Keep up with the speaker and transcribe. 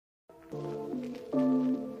This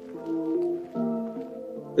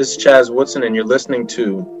is Chaz Woodson, and you're listening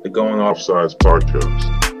to the Going Offsides podcast.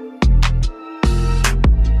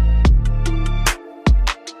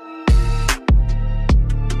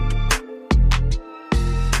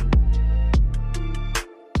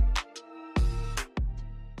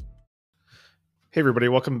 Hey everybody,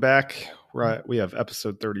 welcome back. We have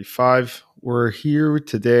episode 35. We're here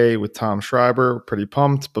today with Tom Schreiber. We're pretty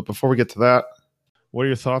pumped, but before we get to that, what are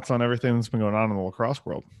your thoughts on everything that's been going on in the lacrosse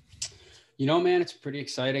world? You know, man, it's pretty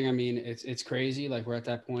exciting. I mean, it's crazy. Like, we're at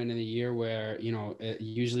that point in the year where,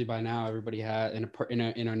 usually by now everybody has in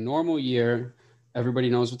a normal year, everybody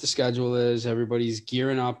knows what the schedule is. Everybody's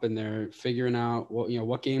gearing up and they're figuring out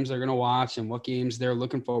what games they're going to watch and what games they're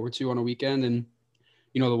looking forward to on a weekend. And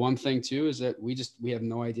the one thing too is that we have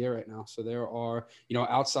no idea right now. So there are,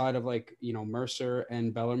 outside of Mercer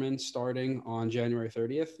and Bellarmine starting on January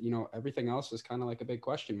 30th, everything else is kind of like a big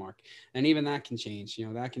question mark. And even that can change,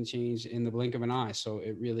 that can change in the blink of an eye. So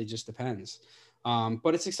it really just depends.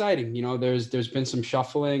 But it's exciting. There's been some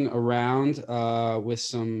shuffling around with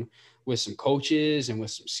some coaches and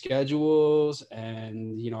with some schedules,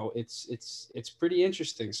 and it's pretty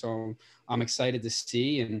interesting. So I'm excited to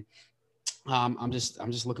see, and I'm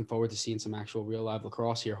just looking forward to seeing some actual real live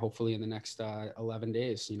lacrosse here, hopefully in the next 11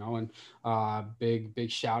 days, and big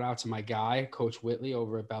shout out to my guy, Coach Whitley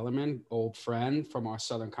over at Bellarmine, old friend from our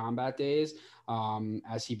Southern Combat days.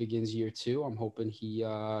 As he begins year 2, I'm hoping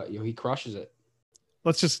he crushes it.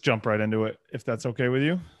 Let's just jump right into it, if that's okay with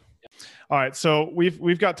you. All right. So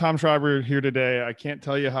we've got Tom Schreiber here today. I can't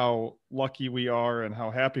tell you how lucky we are and how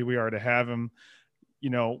happy we are to have him.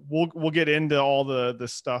 We'll get into all the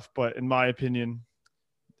stuff, but in my opinion,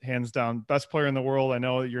 hands down, best player in the world. I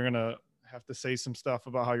know that you're going to have to say some stuff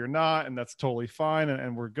about how you're not, and that's totally fine.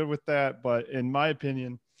 And we're good with that. But in my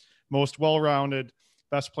opinion, most well-rounded,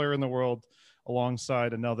 best player in the world,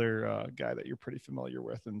 alongside another guy that you're pretty familiar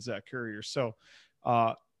with, and Zach Currier. So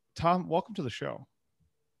Tom, welcome to the show.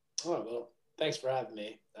 Oh, well, thanks for having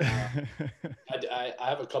me. I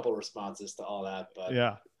have a couple responses to all that, but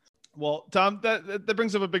yeah. Well, Tom, that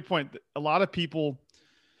brings up a big point. A lot of people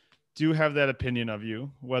do have that opinion of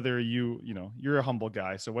you, whether you're a humble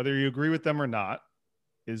guy. So whether you agree with them or not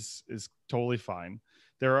is totally fine.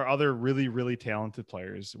 There are other really, really talented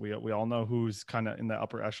players. We all know who's kind of in the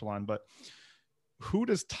upper echelon, but who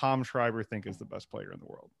does Tom Schreiber think is the best player in the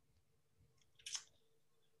world?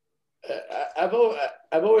 I've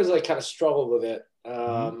always kind of struggled with it,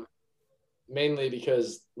 mainly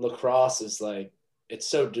because lacrosse is it's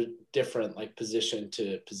so different, position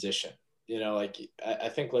to position. I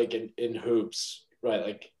think in hoops,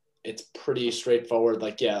 right? It's pretty straightforward.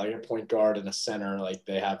 A point guard and a center,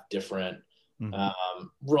 they have different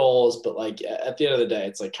roles, but at the end of the day,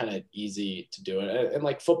 it's kind of easy to do it.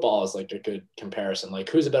 And football is a good comparison.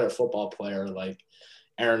 Who's a better football player,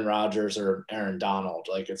 Aaron Rodgers or Aaron Donald?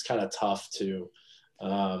 It's kind of tough to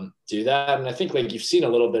do that. And I think you've seen a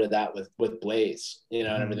little bit of that with Blaze, and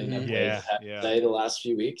everything that Blaze had to say the last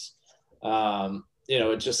few weeks.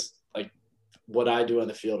 It's just what I do on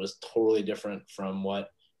the field is totally different from what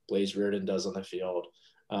Blaze Reardon does on the field,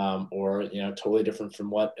 or totally different from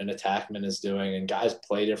what an attackman is doing. And guys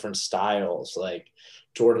play different styles.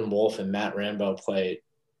 Jordan Wolf and Matt Rambo play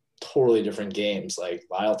totally different games.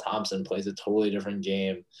 Lyle Thompson plays a totally different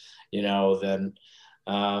game,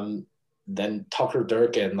 than Tucker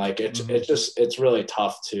Durkin. It's really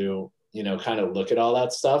tough to, kind of look at all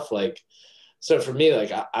that stuff. So for me,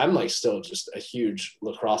 I'm still just a huge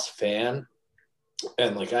lacrosse fan.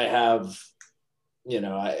 And I have,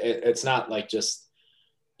 it's not just,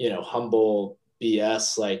 humble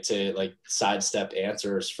BS, to sidestep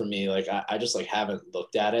answers for me. I just haven't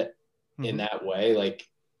looked at it in that way.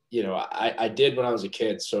 I did when I was a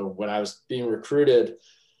kid. So when I was being recruited,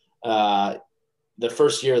 the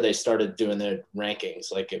first year they started doing the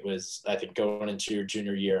rankings, it was, I think, going into your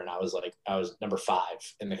junior year. And I was number 5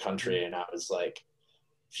 in the country. And I was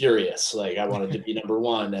furious. I wanted to be number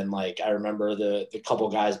 1. And I remember the couple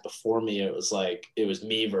guys before me, it was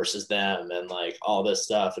me versus them and all this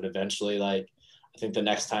stuff. And eventually, I think the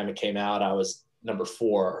next time it came out, I was number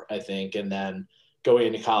 4, I think. And then going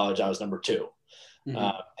into college, I was number 2. And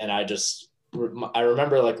I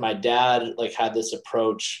remember my dad had this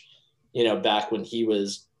approach, back when he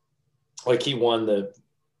was he won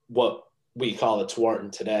what we call the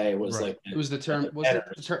Tewaaraton today. It was right. It was the term.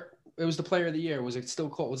 It was the player of the year. Was it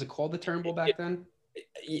called the Turnbull back then?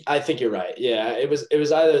 I think you're right. Yeah, it was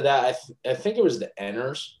either that. I think it was the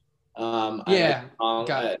Enners. Got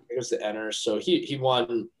it. It was the Enners. So he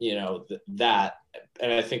won, that.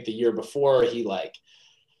 And I think the year before he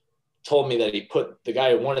told me that he put the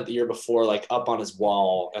guy who won it the year before, like, up on his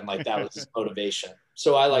wall, and like that was his motivation.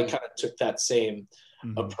 So I like kind of took that same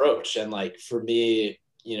approach. And like for me,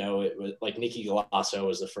 you know, it was like Nicky Galasso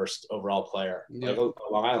was the first overall player, like a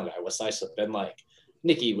Long Island guy, West Islip. And like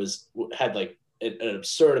Nicky had like an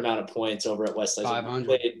absurd amount of points over at West Islip.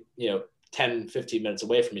 Played, you know, 10, 15 minutes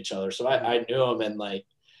away from each other. So I knew him, and like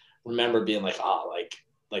remember being like,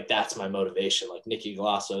 like that's my motivation, like Nicky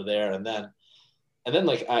Galasso there. And then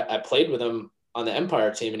like I played with him on the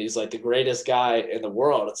Empire team, and he's like the greatest guy in the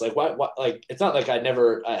world. It's like, what, like, it's not like I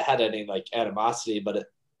never had any like animosity, but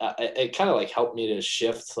it kind of like helped me to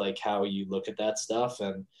shift like how you look at that stuff.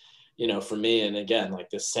 And, you know, for me, and again, like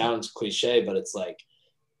this sounds cliche, but it's like,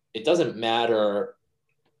 it doesn't matter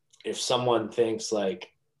if someone thinks like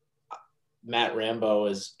Matt Rambo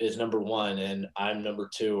is number one and I'm number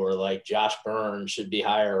two, or like Josh Byrne should be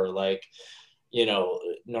higher, or like, you know,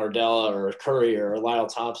 Nardella or Courier or Lyle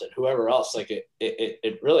Thompson, whoever else. Like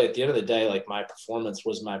it really, at the end of the day, like my performance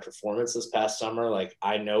was my performance this past summer. Like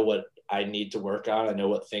I know what I need to work on. I know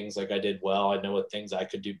what things like I did well. I know what things I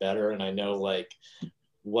could do better. And I know like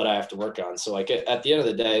what I have to work on. So like at the end of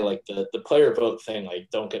the day, like the player vote thing, like,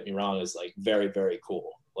 don't get me wrong, is like very, very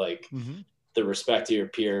cool. Like the respect to your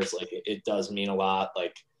peers, like it does mean a lot.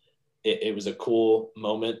 Like it was a cool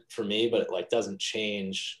moment for me, but it like doesn't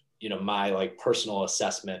change, you know, my like personal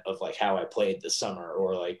assessment of like how I played this summer,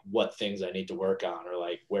 or like what things I need to work on, or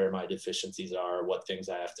like where my deficiencies are, what things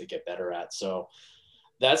I have to get better at. So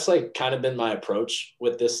that's like kind of been my approach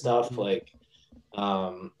with this stuff. Like,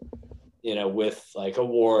 you know, with like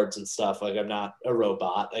awards and stuff, like I'm not a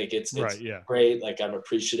robot. Like it's great. Like I'm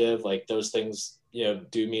appreciative. Like those things, you know,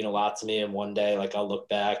 do mean a lot to me. And one day, like I'll look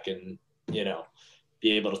back and, you know,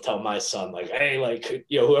 be able to tell my son like, hey, like,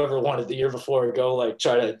 you know, whoever won it the year before, go like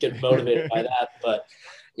try to get motivated by that. But,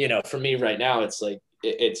 you know, for me right now, it's like,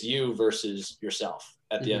 it's you versus yourself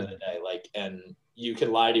at the end of the day. Like, and you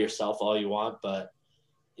can lie to yourself all you want, but,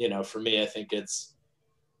 you know, for me, I think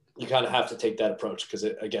you kind of have to take that approach, because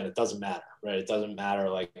again, it doesn't matter, right? It doesn't matter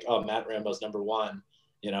like, oh, Matt Rambo's number one,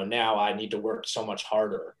 you know, now I need to work so much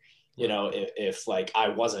harder, you know, if like I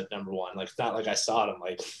wasn't number one. Like, it's not like I saw it, I'm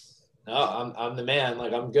like, no, I'm the man.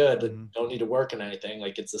 Like I'm good. Don't need to work on anything.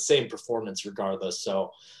 Like it's the same performance regardless.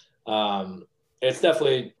 So it's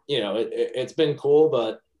definitely, you know, it's been cool,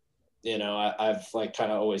 but you know, I've like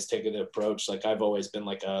kind of always taken the approach. Like I've always been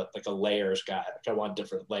like a layers guy. Like I want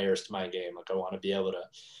different layers to my game. Like I want to be able to,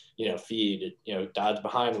 you know, feed, you know, dodge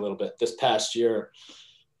behind a little bit. This past year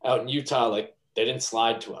out in Utah, like they didn't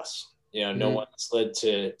slide to us. You know, no one slid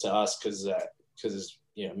to us because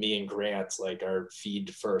you know, me and Grant like are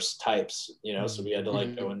feed first types, you know, so we had to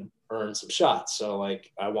like go and earn some shots. So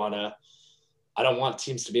like, I don't want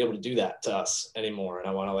teams to be able to do that to us anymore. And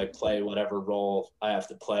I want to like play whatever role I have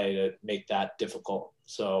to play to make that difficult.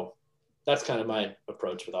 So that's kind of my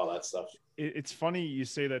approach with all that stuff. It's funny you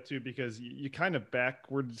say that too, because you kind of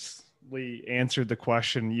backwardsly answered the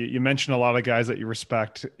question. You mentioned a lot of guys that you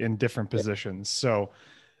respect in different positions. So,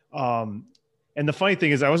 and the funny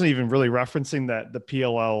thing is I wasn't even really referencing the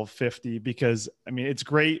PLL 50, because I mean, it's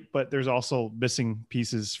great, but there's also missing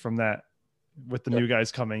pieces from that with the new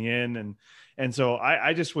guys coming in. And so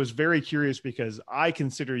I just was very curious, because I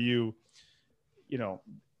consider you, you know,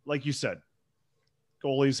 like you said,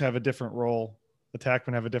 goalies have a different role.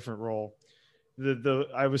 Attackmen have a different role.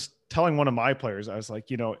 I was telling one of my players, I was like,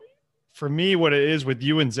 you know, for me, what it is with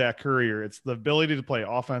you and Zach Courier, it's the ability to play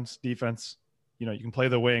offense, defense. You know, you can play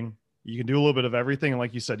the wing. You can do a little bit of everything. And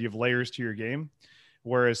like you said, you have layers to your game.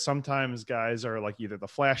 Whereas sometimes guys are like either the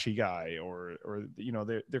flashy guy or, you know,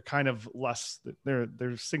 they're kind of less,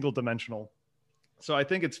 they're single dimensional. So I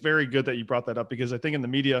think it's very good that you brought that up, because I think in the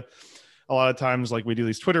media, a lot of times, like we do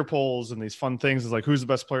these Twitter polls and these fun things, is like, who's the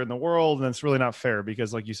best player in the world? And it's really not fair,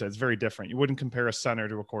 because like you said, it's very different. You wouldn't compare a center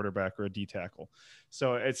to a quarterback or a D tackle.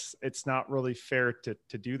 So it's not really fair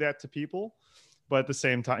to do that to people. But at the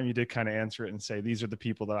same time, you did kind of answer it and say, these are the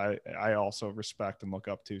people that I also respect and look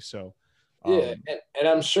up to. So yeah, and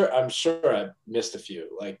I'm sure I missed a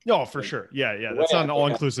few. Like, oh, for sure, yeah. That's not an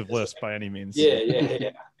all-inclusive list by any means. Yeah.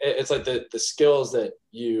 It's like the skills that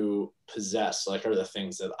you possess, like, are the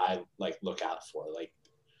things that I like look out for,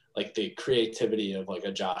 like the creativity of like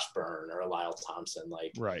a Josh Byrne or a Lyle Thompson,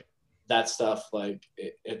 like right. That stuff, like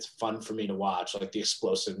it's fun for me to watch, like the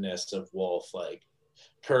explosiveness of Wolf, like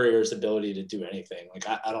Courier's ability to do anything. Like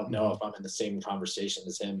I don't know if I'm in the same conversation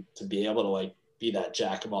as him to be able to like be that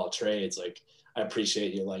jack of all trades. Like, I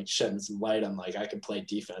appreciate you like shedding some light on like I can play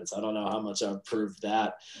defense. I don't know how much I've proved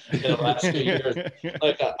that in the last few years.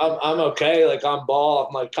 Like I'm okay. Like on ball,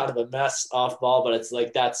 I'm like kind of a mess off ball, but it's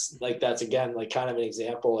like that's again like kind of an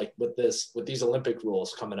example like with these Olympic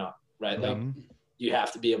rules coming up, right? Like you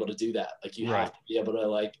have to be able to do that. Like you have to be able to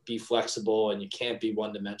like be flexible, and you can't be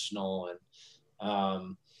one dimensional.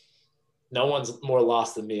 And no one's more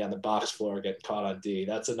lost than me on the box floor getting caught on D.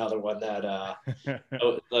 That's another one that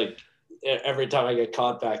like. Every time I get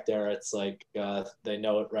caught back there, it's like they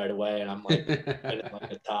know it right away, and I'm like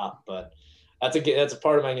like a top. But that's a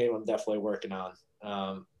part of my game I'm definitely working on.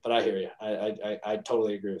 But I hear you. I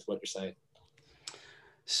totally agree with what you're saying.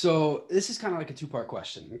 So this is kind of like a two-part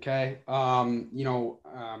question, okay?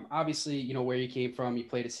 Obviously, where you came from, you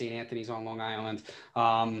played at St. Anthony's on Long Island.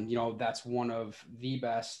 That's one of the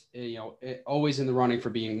best, always in the running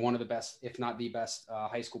for being one of the best, if not the best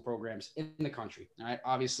high school programs in the country, all right?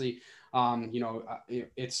 Obviously,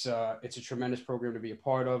 it's a tremendous program to be a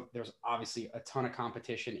part of. There's obviously a ton of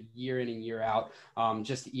competition year in and year out,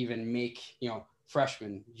 just to even make,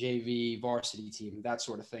 freshman, JV, varsity team, that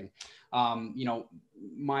sort of thing.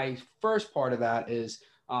 My first part of that is,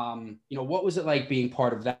 what was it like being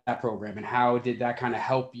part of that program, and how did that kind of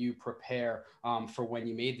help you prepare for when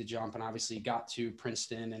you made the jump and obviously got to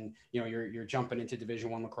Princeton, and, you're jumping into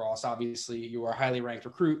Division I lacrosse. Obviously you are a highly ranked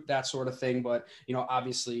recruit, that sort of thing. But,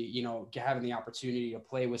 obviously, having the opportunity to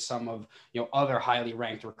play with some of, other highly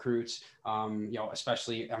ranked recruits,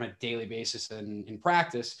 especially on a daily basis and in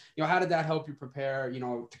practice, how did that help you prepare,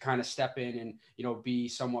 to kind of step in and, be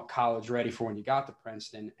somewhat college ready for when you got to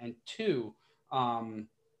Princeton? And two,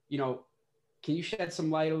 can you shed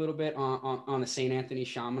some light a little bit on the St. Anthony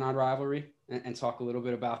Chaminade rivalry and talk a little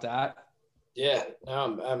bit about that? Yeah,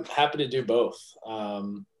 I'm happy to do both.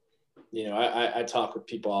 I talk with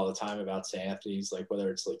people all the time about St. Anthony's, like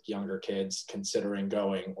whether it's like younger kids considering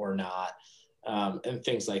going or not, and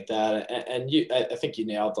things like that. And I think you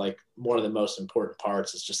nailed like one of the most important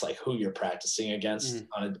parts is just like who you're practicing against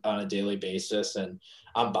on a daily basis. And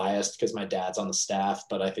I'm biased because my dad's on the staff,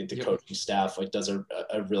 but I think the coaching staff like does a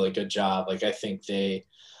really good job. Like I think they,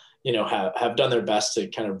 have done their best to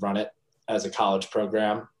kind of run it as a college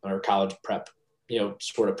program or college prep,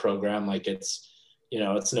 sort of program. Like it's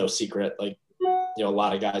no secret. Like, a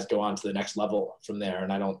lot of guys go on to the next level from there.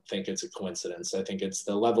 And I don't think it's a coincidence. I think it's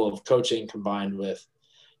the level of coaching combined with,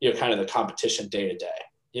 kind of the competition day to day.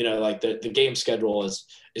 Like the game schedule is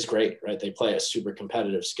great, right? They play a super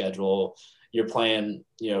competitive schedule. You're playing,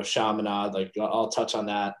 Chaminade. Like I'll touch on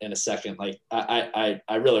that in a second. Like I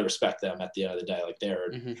really respect them at the end of the day. Like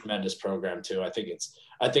they're a tremendous program too. I think it's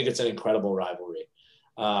an incredible rivalry.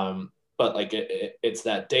 But like it's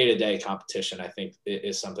that day-to-day competition, I think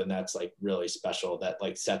is something that's like really special that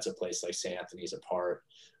like sets a place like St. Anthony's apart,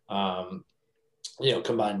 combined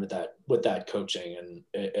with that coaching. And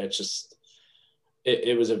it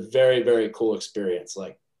was a very, very cool experience.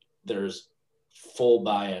 Like there's full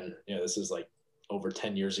buy-in, this is like over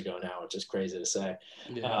 10 years ago now, which is crazy to say.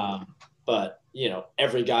 Yeah. But,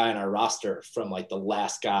 every guy on our roster, from like the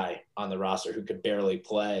last guy on the roster who could barely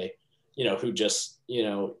play, who just,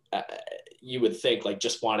 you would think like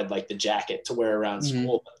just wanted like the jacket to wear around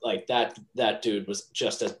school. But like that dude was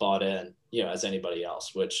just as bought in, as anybody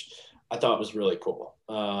else, which I thought was really cool.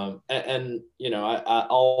 I'll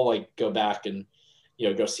like go back and,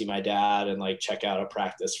 go see my dad and like check out a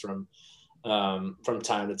practice from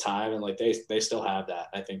time to time. And like, they still have that.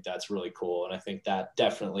 I think that's really cool. And I think that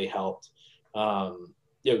definitely helped,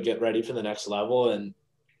 get ready for the next level. And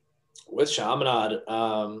with Chaminade,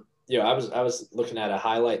 I was looking at a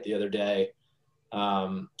highlight the other day.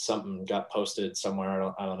 Something got posted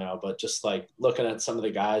somewhere. I don't know, but just like looking at some of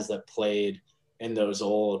the guys that played in those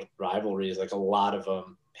old rivalries, like a lot of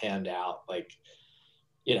them panned out. Like,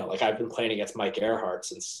 like I've been playing against Mike Earhart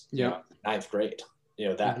since ninth grade.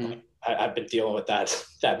 I've been dealing with that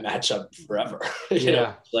matchup forever.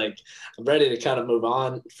 Like I'm ready to kind of move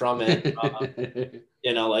on from it.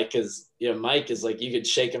 Like, cause Mike is like, you could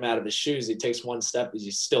shake him out of his shoes. He takes one step,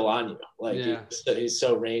 he's still on you. Like he's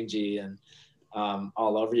so rangy and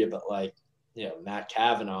all over you. But like, Matt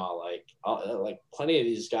Kavanaugh, like plenty of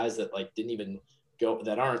these guys that like didn't even go,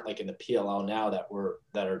 that aren't like in the PLL now that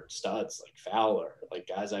are studs, like Fowler, like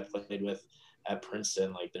guys I played with at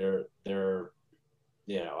Princeton. Like they're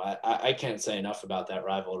I can't say enough about that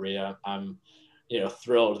rivalry. I'm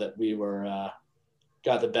thrilled that we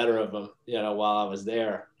got the better of them, while I was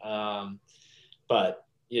there. But,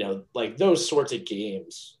 like those sorts of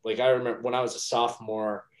games, like I remember when I was a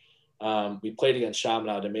sophomore, We played against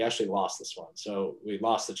Chaminade and we actually lost this one. So we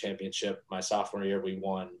lost the championship my sophomore year. We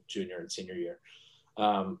won junior and senior year.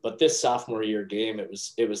 But this sophomore year game,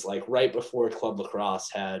 it was like right before Club Lacrosse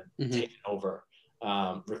had taken over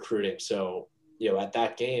recruiting. So, at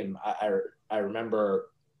that game, I remember,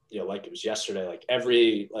 like it was yesterday, like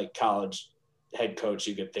every like college head coach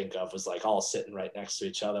you could think of was like all sitting right next to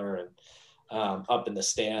each other and up in the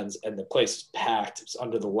stands, and the place was packed. It was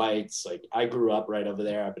under the lights. Like I grew up right over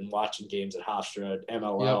there. I've been watching games at Hofstra,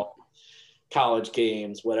 MLL, college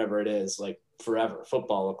games, whatever it is, like forever.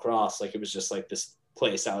 Football, lacrosse, like it was just like this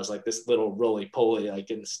place. I was like this little roly-poly, like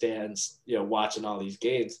in the stands, watching all these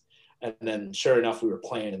games. And then sure enough, we were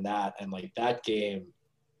playing in that, and like that game,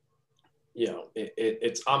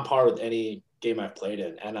 it's on par with any game I've played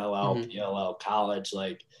in, NLL, PLL, college.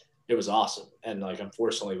 Like it was awesome. And like,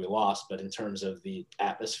 unfortunately we lost, but in terms of the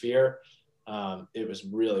atmosphere, it was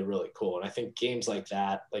really, really cool. And I think games like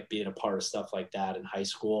that, like being a part of stuff like that in high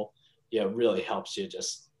school, really helps you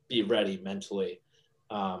just be ready mentally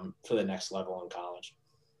for the next level in college.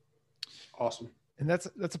 Awesome. And that's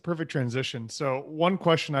a perfect transition. So one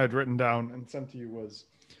question I had written down and sent to you was,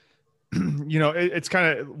 it's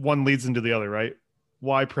kind of one leads into the other, right?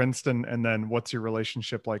 Why Princeton? And then what's your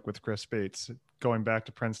relationship like with Chris Bates, going back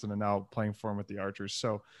to Princeton and now playing for him with the Archers?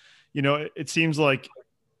 So, it seems like,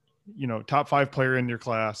 top 5 player in your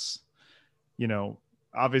class,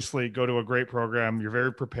 obviously go to a great program. You're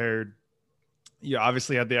very prepared. You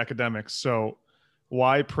obviously had the academics. So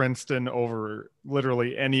why Princeton over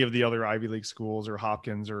literally any of the other Ivy League schools or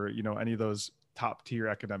Hopkins or, any of those top tier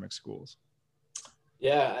academic schools?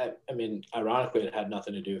 Yeah, I mean, ironically, it had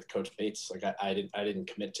nothing to do with Coach Bates. Like I didn't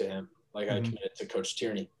commit to him. Like I committed to Coach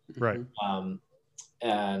Tierney. Right.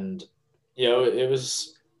 And it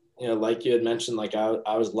was, like you had mentioned, like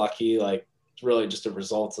I was lucky. Like it's really just a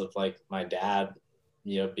result of like my dad,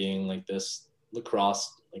 being like this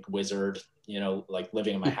lacrosse like wizard, like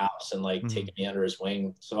living in my house and like taking me under his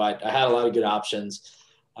wing. So I had a lot of good options.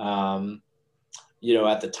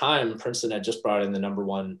 At the time, Princeton had just brought in the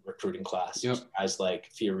 #1 recruiting class. Yep. Guys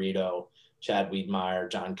like Fiorito, Chad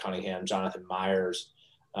Wiedemeyer, John Cunningham, Jonathan Myers,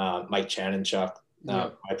 Mike Chanenchuk,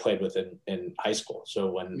 I played with in high school.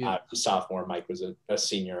 So when I was a sophomore, Mike was a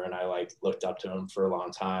senior, and I like looked up to him for a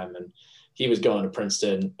long time. And he was going to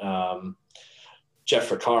Princeton. Jeff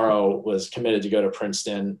Ficcaro was committed to go to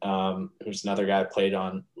Princeton. Who's another guy I played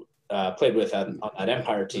with on that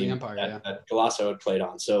Empire team that Galasso had played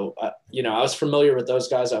on. So, I was familiar with those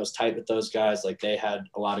guys. I was tight with those guys. Like they had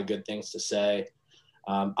a lot of good things to say.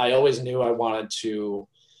 I always knew I wanted to,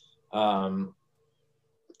 kind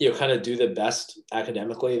of do the best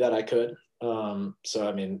academically that I could. So,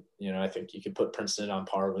 I mean, I think you could put Princeton on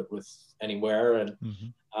par with anywhere. And,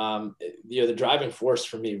 the driving force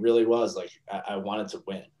for me really was like, I wanted to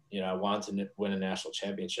win, I wanted to win a national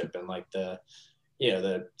championship. And like the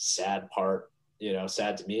sad part,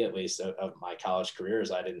 sad to me at least of my college career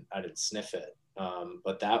is I didn't sniff it.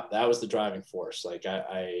 But that was the driving force. Like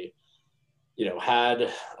I had,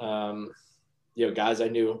 guys I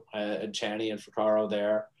knew, had Channy and Ficcaro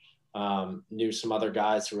there, knew some other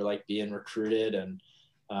guys who were like being recruited, and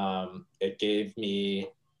it gave me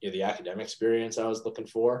the academic experience I was looking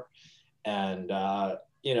for. And,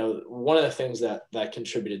 one of the things that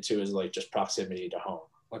contributed to is like just proximity to home.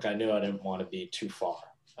 Like I knew I didn't want to be too far.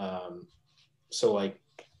 So like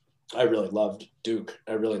I really loved Duke.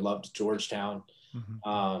 I really loved Georgetown,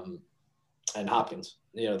 and Hopkins.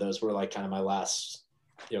 Those were like kind of my last,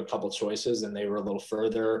 couple choices, and they were a little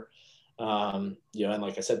further. And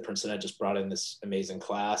like I said, Princeton had just brought in this amazing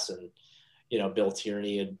class, and, Bill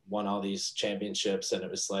Tierney had won all these championships, and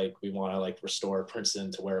it was like, we want to like restore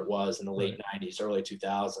Princeton to where it was in the late 90s, early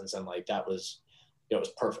 2000s. And like, that was, it was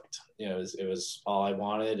perfect. It was all I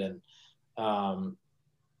wanted. And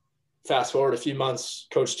fast forward a few months,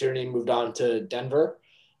 Coach Tierney moved on to Denver.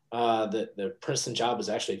 The Princeton job was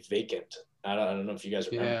actually vacant. I don't know if you guys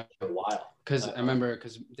remember for a while. Because I remember,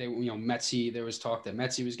 because they, Metzi, there was talk that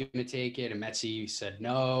Metzi was going to take it, and Metzi said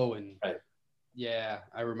no. And yeah,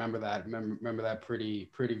 I remember that. Remember that pretty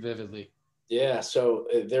vividly. Yeah, so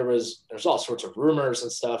there's all sorts of rumors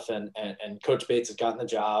and stuff, and Coach Bates had gotten the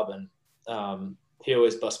job, and he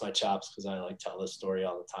always busts my chops because I like tell this story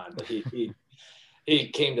all the time. But he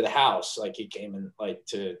came to the house, like he came in like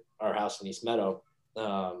to our house in East Meadow,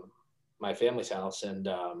 my family's house, and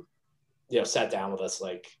sat down with us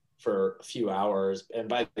like for a few hours, and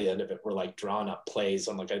by the end of it, we're like drawing up plays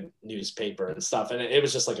on like a newspaper and stuff, and it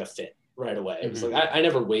was just like a fit right away. It was like I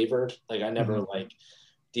never wavered, like I never like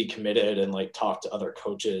decommitted and like talked to other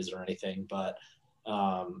coaches or anything, but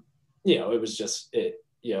it was just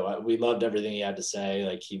we loved everything he had to say.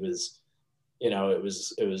 Like he was, it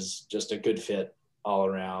was just a good fit all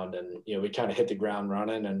around. And, we kind of hit the ground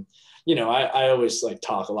running. And, I always like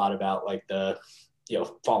talk a lot about like the,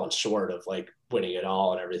 falling short of like winning it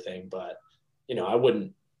all and everything. But, I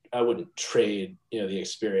wouldn't trade, the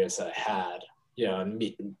experience that I had, and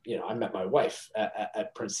I met my wife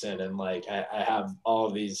at Princeton, and like, I have all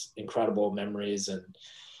of these incredible memories and,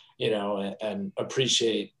 and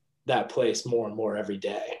appreciate that place more and more every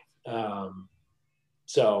day.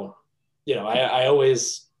 So,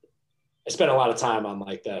 I spent a lot of time on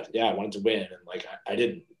like I wanted to win, and like, I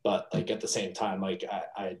didn't, but like at the same time, like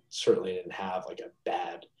I certainly didn't have like a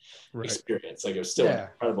bad experience. Like it was still an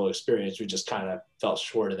incredible experience. We just kind of fell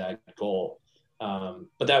short of that goal.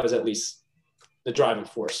 But that was at least the driving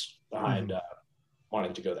force behind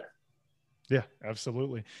wanting to go there. Yeah,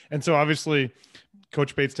 absolutely. And so obviously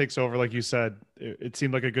Coach Bates takes over, like you said, it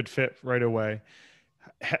seemed like a good fit right away.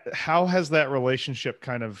 How has that relationship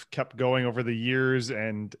kind of kept going over the years,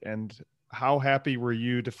 and how happy were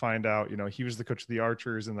you to find out, he was the coach of the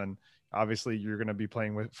Archers, and then obviously you're going to be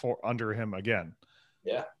playing under him again?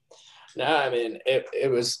 Yeah, no, I mean, it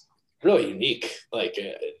was really unique. Like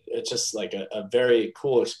it's just like a very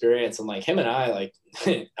cool experience. And like him and I, like,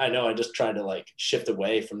 I know I just tried to like shift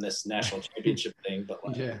away from this national championship thing, but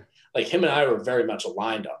like him and I were very much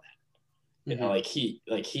aligned on that. Like he,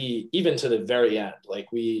 even to the very end,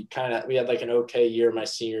 like we had like an okay year my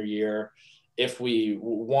senior year. If we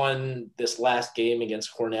won this last game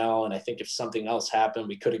against Cornell, and I think if something else happened,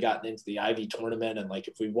 we could have gotten into the Ivy tournament. And like,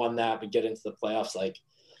 if we won that, we get into the playoffs. Like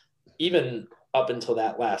even up until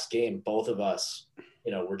that last game, both of us,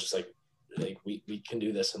 we're just like we can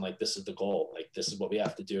do this. And like, this is the goal. Like, this is what we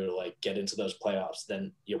have to do to like get into those playoffs.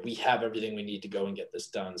 Then, we have everything we need to go and get this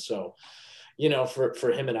done. So,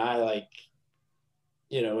 for him and I, like,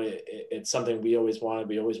 it's something we always wanted.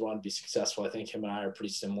 We always wanted to be successful. I think him and I are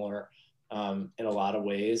pretty similar in a lot of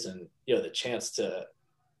ways. And, the chance to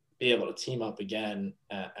be able to team up again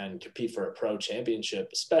and compete for a pro championship,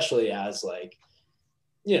 especially as like,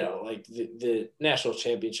 like the national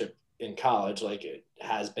championship in college, like it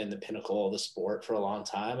has been the pinnacle of the sport for a long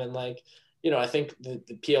time. And like, I think the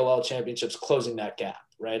PLL championship's closing that gap,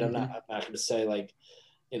 right? I'm not going to say like,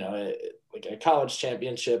 like a college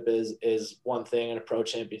championship is one thing and a pro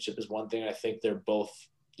championship is one thing. I think they're both,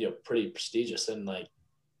 pretty prestigious, and like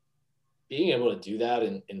being able to do that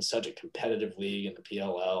in such a competitive league in the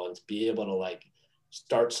PLL, and to be able to like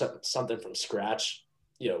start something from scratch,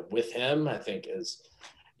 with him, I think is,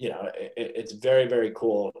 it's very, very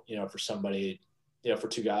cool, for somebody, for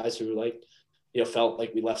two guys who like, felt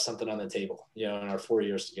like we left something on the table, in our 4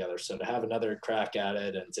 years together. So to have another crack at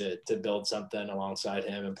it and to build something alongside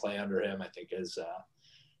him and play under him, I think is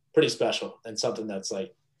pretty special, and something that's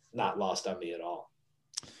like not lost on me at all.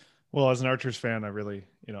 Well, as an Archers fan, I really,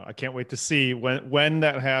 I can't wait to see when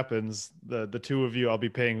that happens. The two of you, I'll be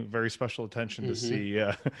paying very special attention to see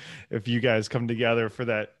if you guys come together for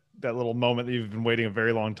that little moment that you've been waiting a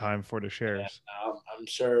very long time for to share. Yeah, I'm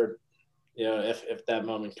sure, if that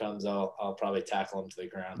moment comes, I'll probably tackle him to the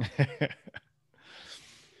ground.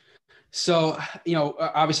 So,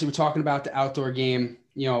 obviously we're talking about the outdoor game,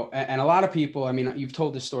 and a lot of people, I mean, you've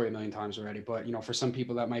told this story a million times already, but, for some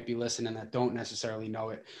people that might be listening that don't necessarily know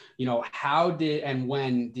it, how did and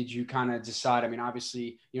when did you kind of decide? I mean,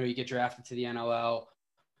 obviously, you get drafted to the NLL,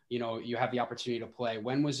 you have the opportunity to play.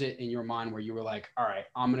 When was it in your mind where you were like, all right,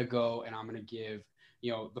 I'm going to go and I'm going to give,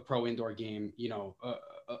 the pro indoor game,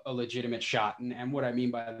 a legitimate shot? And what I mean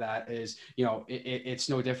by that is, it's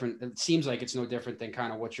no different. It seems like it's no different than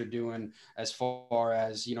kind of what you're doing as far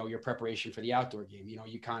as, your preparation for the outdoor game.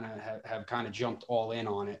 You kind of have kind of jumped all in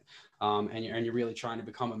on it. And you're really trying to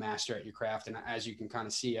become a master at your craft. And as you can kind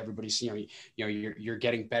of see, everybody's, you're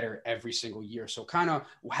getting better every single year. So kind of,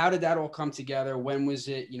 how did that all come together? When was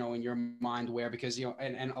it, in your mind where, because,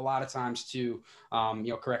 and a lot of times too,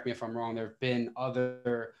 correct me if I'm wrong, there've been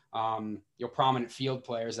other, prominent field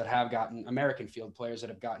players that have gotten American field players that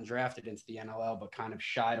have gotten drafted into the NLL, but kind of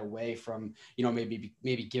shied away from, maybe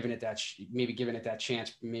giving it that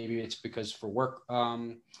chance. Maybe it's because for work,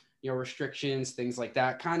 restrictions, things like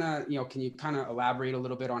that. Kind of, can you kind of elaborate a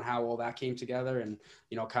little bit on how all that came together, and,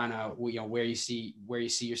 kind of, where you see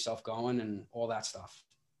yourself going and all that stuff?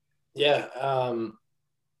 Yeah.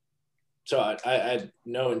 So I had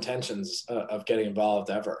no intentions of getting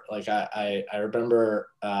involved ever. Like I remember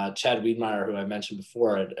Chad Wiedmeyer, who I mentioned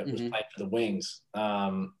before, was playing for the Wings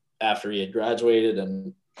after he had graduated,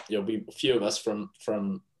 and a few of us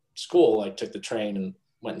from school like took the train and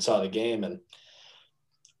went and saw the game. And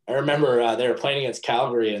I remember they were playing against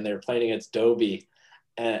Calgary and they were playing against Dobie,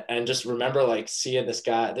 and just remember like seeing this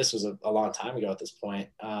guy, this was a long time ago at this point.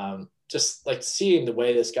 Just like seeing the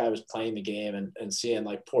way this guy was playing the game and seeing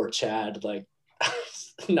like poor Chad, like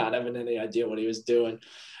not having any idea what he was doing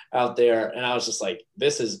out there. And I was just like,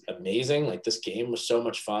 this is amazing. Like this game was so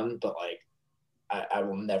much fun, but like, I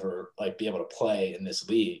will never like be able to play in this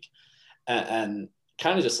league, and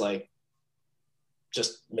kind of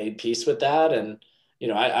just made peace with that. And, you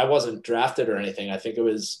know, I wasn't drafted or anything. I think it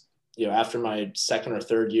was, you know, after my second or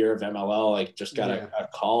third year of MLL, like just got a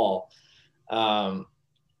call, you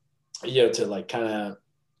know, to like kind of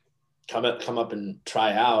come up and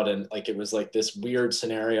try out. And like, it was like this weird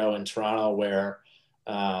scenario in Toronto where,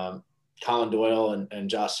 Colin Doyle and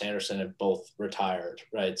Josh Sanderson have both retired,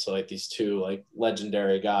 right? So like these two like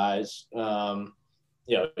legendary guys, you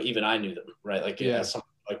know, even I knew them, right? Like as someone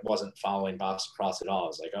like wasn't following box lacrosse at all, I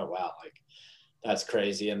was like, oh wow, like that's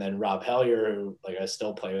crazy. And then Rob Hellier, who like I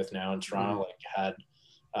still play with now in Toronto, like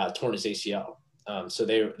had torn his ACL. So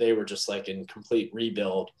they were just like in complete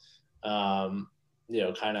rebuild. You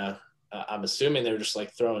know, kind of. I'm assuming they were just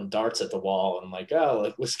like throwing darts at the wall and like, oh,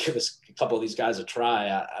 like, let's give this a couple of these guys a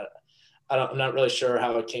try. I'm not really sure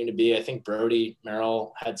how it came to be. I think Brody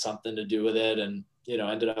Merrill had something to do with it, and you know,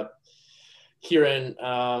 ended up hearing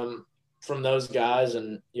from those guys,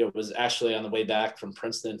 and you know, was actually on the way back from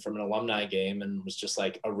Princeton from an alumni game, and was just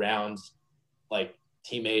like around like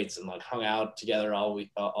teammates and like hung out together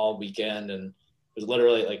all weekend, and it was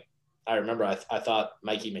literally like. I remember I thought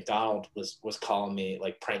Mikey McDonald was calling me,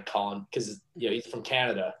 like prank calling, because you know he's from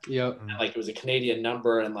Canada. Yep. And, like it was a Canadian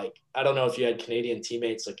number, and like I don't know if you had Canadian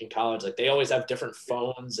teammates like in college, like they always have different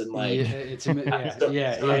phones and like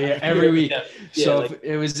every week. So like,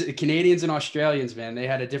 it was Canadians and Australians, man. They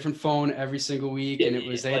had a different phone every single week, and it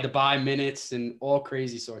was they had to buy minutes and all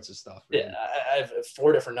crazy sorts of stuff. Man. Yeah, I have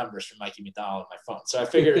 4 different numbers from Mikey McDonald on my phone, so I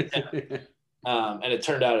figured. And it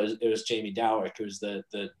turned out it was Jamie Dowick, who's the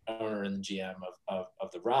owner and the GM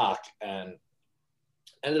of the Rock, and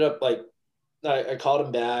ended up like I called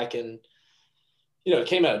him back, and you know it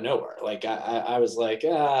came out of nowhere. Like I was like, you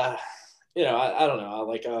know, I don't know,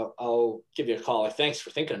 like I'll give you a call. Like thanks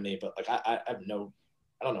for thinking of me, but like I don't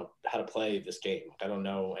know how to play this game. I don't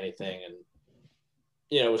know anything, and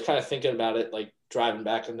you know was kind of thinking about it, like driving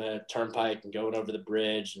back on the turnpike and going over the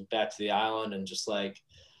bridge and back to the island, and just like.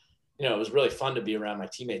 You know, it was really fun to be around my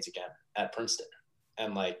teammates again at Princeton.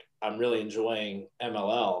 And like, I'm really enjoying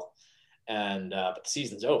MLL and, but the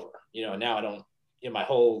season's over, you know, and now I don't, you know, my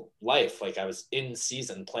whole life, like I was in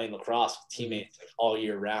season playing lacrosse with teammates like all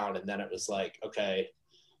year round. And then it was like, okay,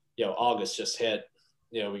 you know, August just hit,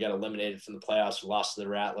 you know, we got eliminated from the playoffs, we lost to the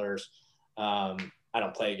Rattlers. I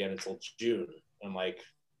don't play again until June. I'm like,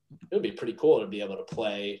 it would be pretty cool to be able to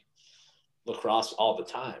play lacrosse all the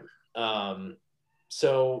time.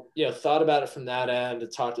 So, you know, thought about it from that end, to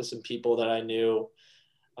talk to some people that I knew.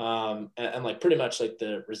 And like pretty much like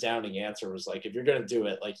the resounding answer was like, if you're going to do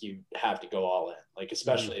it, like you have to go all in, like,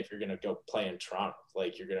 especially if you're going to go play in Toronto,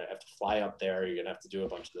 like you're going to have to fly up there. You're going to have to do a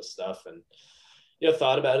bunch of this stuff. And, you know,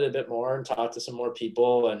 thought about it a bit more and talked to some more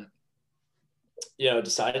people and, you know,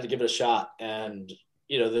 decided to give it a shot. And,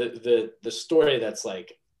 you know, the story that's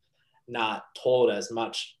like not told as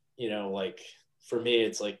much, you know, like for me,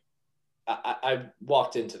 it's like, I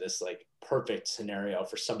walked into this like perfect scenario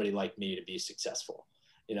for somebody like me to be successful.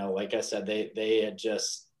 You know, like I said, they had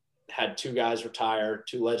just had 2 guys retire,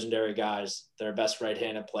 2 legendary guys. Their best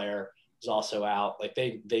right-handed player was also out. Like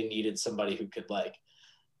they needed somebody who could like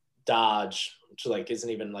dodge, which like isn't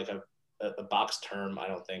even like a box term. I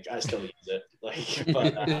don't think I still use it. Like,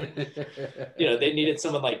 but you know, they needed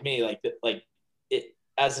someone like me, like it.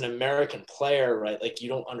 As an American player, right? Like you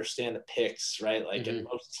don't understand the picks, right? Like and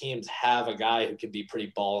most teams have a guy who can be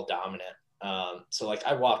pretty ball dominant. So like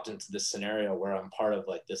I walked into this scenario where I'm part of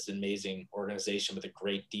like this amazing organization with a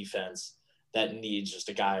great defense that needs just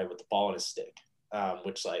a guy with the ball in his stick.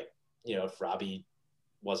 Which like, you know, if Robbie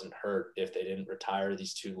wasn't hurt, if they didn't retire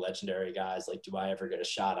these 2 legendary guys, like, do I ever get a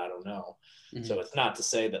shot? I don't know. So it's not to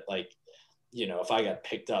say that like, you know, if I got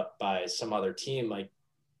picked up by some other team, like,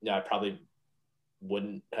 you know, I probably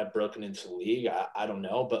wouldn't have broken into the league. I don't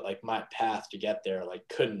know, but like my path to get there, like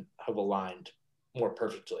couldn't have aligned more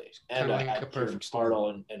perfectly. And I had a perfect Startle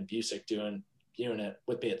and Busick doing it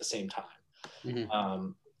with me at the same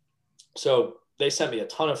time. So they sent me a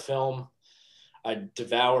ton of film. I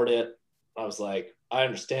devoured it. I was like, I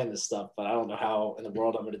understand this stuff, but I don't know how in the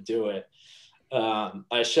world I'm going to do it.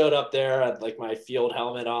 I showed up there, I had like my field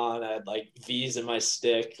helmet on, I had like V's in my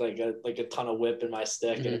stick, like a ton of whip in my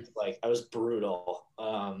stick, and it's like I was brutal.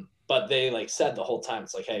 But they like said the whole time,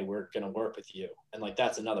 it's like, hey, we're gonna work with you, and like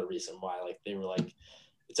that's another reason why like they were like,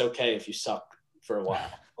 it's okay if you suck for a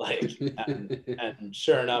while. Like, and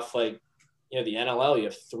sure enough, like, you know, the NLL, you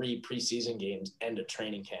have 3 preseason games and a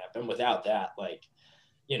training camp. And without that, like,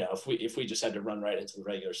 you know, if we just had to run right into the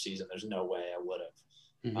regular season, there's no way I would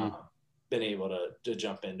have been able to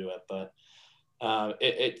jump into it. But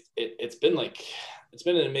it's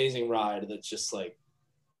been an amazing ride that's just like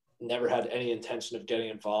never had any intention of getting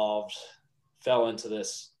involved, fell into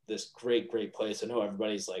this great place. I know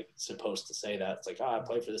everybody's like supposed to say that. It's like, oh, I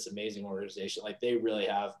play for this amazing organization. Like they really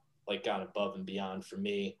have like gone above and beyond for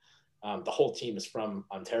me. The whole team is from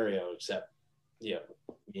Ontario except, you know,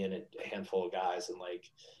 me and a handful of guys. And like,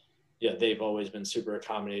 yeah, they've always been super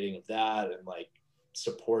accommodating of that and like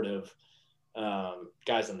supportive.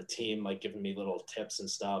 Guys on the team, like giving me little tips and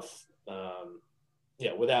stuff.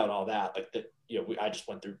 Yeah, without all that, like that, you know, I just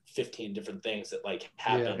went through 15 different things that like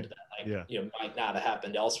happened that like, you know, might not have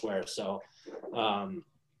happened elsewhere. So,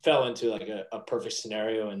 fell into like a perfect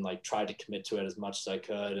scenario and like tried to commit to it as much as I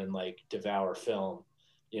could and like devour film,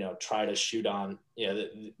 you know, try to shoot on, you know,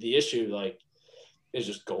 the issue like is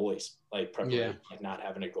just goalies, like preparation, like not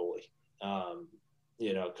having a goalie,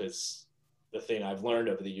 you know, cause the thing I've learned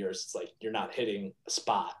over the years, it's like, you're not hitting a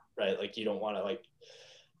spot, right? Like you don't want to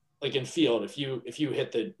like in field, if you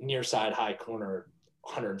hit the near side high corner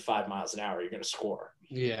 105 miles an hour, you're going to score.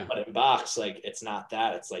 Yeah. But in box, like it's not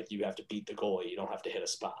that. It's like you have to beat the goalie. You don't have to hit a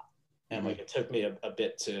spot. And like it took me a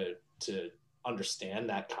bit to understand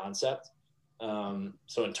that concept.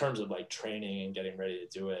 So in terms of like training and getting ready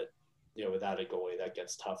to do it, you know, without a goalie, that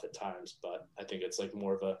gets tough at times. But I think it's like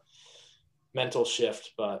more of a mental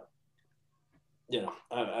shift. But you know,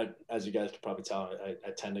 I as you guys can probably tell,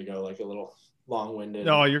 I tend to go like a little long-winded.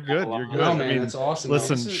 No, you're good. You're good. No, man, I mean, that's awesome.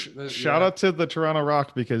 Listen, shout out to the Toronto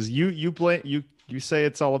Rock because you say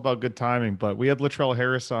it's all about good timing, but we had Latrell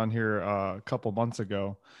Harris on here a couple months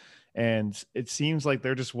ago, and it seems like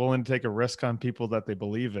they're just willing to take a risk on people that they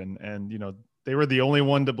believe in, and you know they were the only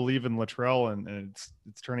one to believe in Latrell, and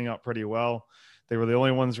it's turning out pretty well. They were the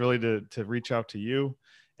only ones really to reach out to you,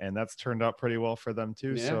 and that's turned out pretty well for them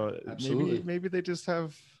too. Yeah, so maybe they just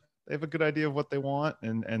have a good idea of what they want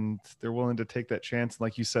and they're willing to take that chance.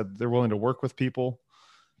 Like you said, they're willing to work with people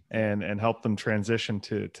and help them transition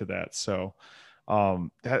to that. So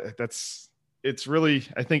it's really,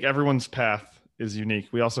 I think everyone's path is unique.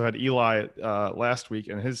 We also had Eli last week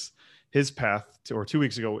and his path or 2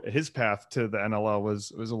 weeks ago, his path to the NLL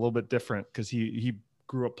was a little bit different because he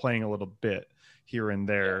grew up playing a little bit here and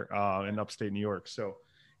there in upstate New York. So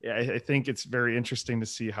yeah, I think it's very interesting to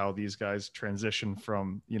see how these guys transition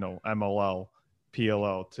from, you know, MLL,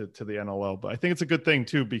 PLL to the NLL. But I think it's a good thing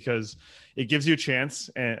too, because it gives you a chance.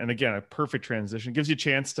 And again, a perfect transition gives you a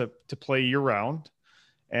chance to play year round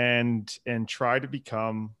and try to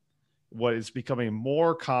become what is becoming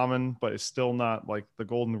more common, but it's still not like the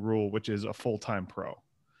golden rule, which is a full-time pro.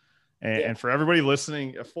 And for everybody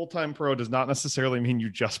listening, a full-time pro does not necessarily mean you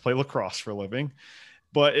just play lacrosse for a living.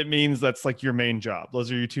 But it means that's like your main job.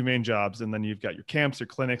 Those are your 2 main jobs. And then you've got your camps, your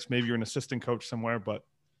clinics, maybe you're an assistant coach somewhere. But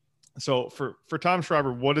so for Tom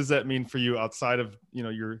Schreiber, what does that mean for you outside of, you know,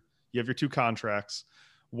 you have your 2 contracts?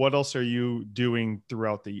 What else are you doing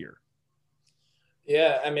throughout the year?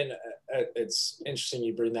 Yeah, I mean, it's interesting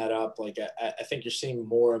you bring that up. Like, I think you're seeing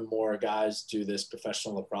more and more guys do this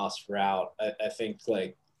professional lacrosse route. I think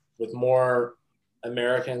like with more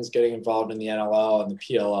Americans getting involved in the NLL and the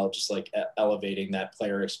PLL, just like elevating that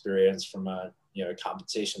player experience from a, you know,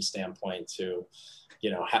 compensation standpoint to,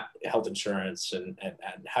 you know, health insurance and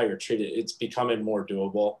how you're treated. It's becoming more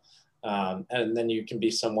doable. And then you can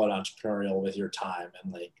be somewhat entrepreneurial with your time.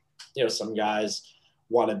 And like, you know, some guys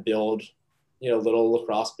want to build, you know, little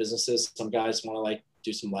lacrosse businesses. Some guys want to like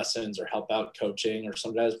do some lessons or help out coaching, or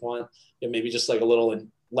some guys want, you know, maybe just like a little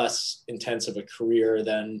less intense of a career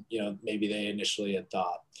than, you know, maybe they initially had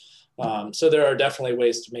thought. So there are definitely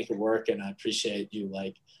ways to make it work. And I appreciate you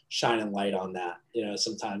like shining light on that. You know,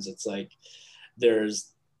 sometimes it's like,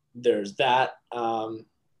 there's that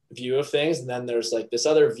view of things. And then there's like this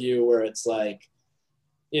other view where it's like,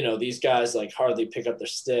 you know, these guys like hardly pick up their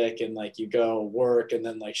stick and like you go work and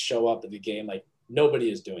then like show up at the game. Like nobody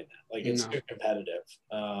is doing that. Like it's too competitive.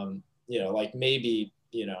 You know, like maybe,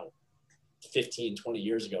 you know, 15, 20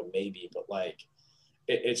 years ago, maybe, but like,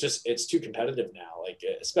 it's too competitive now. Like,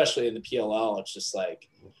 especially in the PLL, it's just like,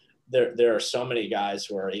 there are so many guys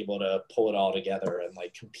who are able to pull it all together and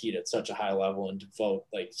like compete at such a high level and devote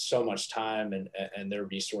like so much time and their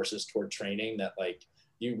resources toward training that like,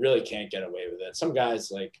 you really can't get away with it. Some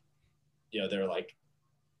guys like, you know, they're like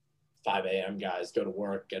 5 a.m. guys, go to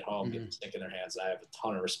work, get home, get the stick in their hands. I have a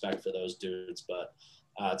ton of respect for those dudes, but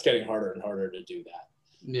it's getting harder and harder to do that.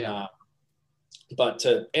 Yeah. But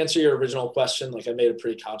to answer your original question, like I made a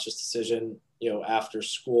pretty conscious decision, after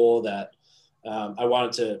school that I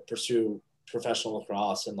wanted to pursue professional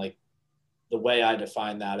lacrosse. And like the way I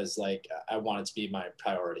define that is like, I want it to be my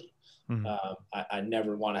priority. Mm-hmm. I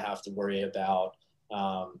never want to have to worry about,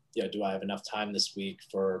 do I have enough time this week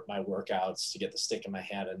for my workouts to get the stick in my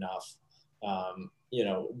hand enough?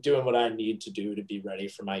 Doing what I need to do to be ready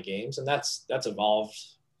for my games. And that's evolved,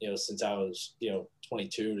 since I was,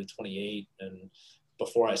 22 to 28. And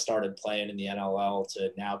before I started playing in the NLL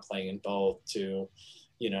to now playing in both to,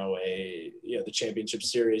 the championship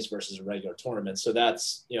series versus a regular tournament. So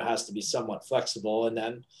that's, has to be somewhat flexible. And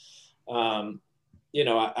then, I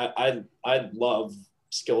love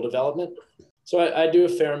skill development. So I do a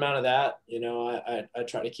fair amount of that. I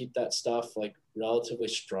try to keep that stuff like relatively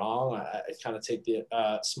strong. I kind of take the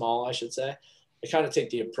small, I should say. I kind of take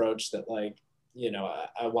the approach that like,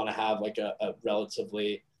 I want to have like a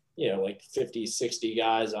relatively, like 50, 60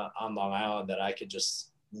 guys on Long Island that I could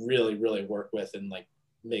just really, really work with and like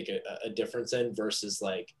make a difference in versus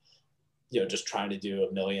like, just trying to do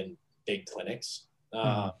a million big clinics.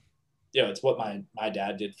 Mm-hmm. It's what my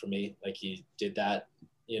dad did for me. Like he did that,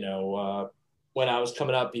 when I was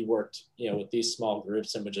coming up, he worked, with these small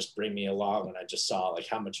groups and would just bring me along, and I just saw like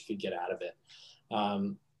how much you could get out of it.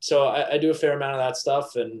 So I do a fair amount of that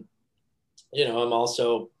stuff. And, I'm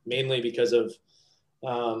also mainly because of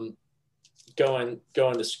going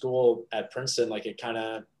to school at Princeton, like it kind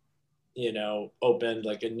of, opened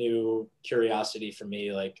like a new curiosity for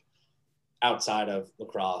me, like outside of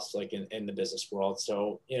lacrosse, like in the business world.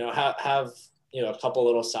 So, have, a couple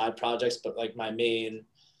little side projects, but like my main,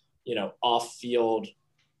 off-field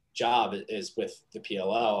job is with the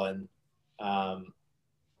PLL. And,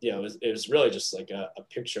 it was really just like a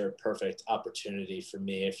picture perfect opportunity for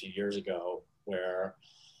me a few years ago where,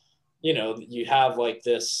 you have like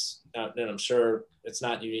this, and I'm sure it's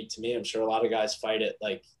not unique to me. I'm sure a lot of guys fight it.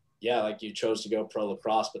 Like, yeah, like you chose to go pro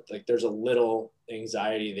lacrosse, but like, there's a little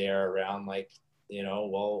anxiety there around like,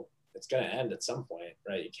 well, it's going to end at some point,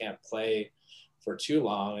 right? You can't play for too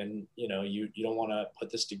long, and you don't want to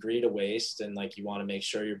put this degree to waste, and like you want to make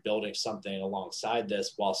sure you're building something alongside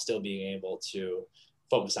this while still being able to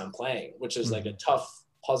focus on playing, which is like a tough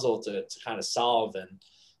puzzle to kind of solve.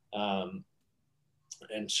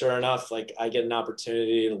 And sure enough, like I get an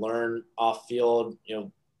opportunity to learn off field,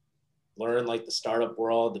 learn like the startup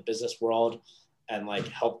world, the business world, and like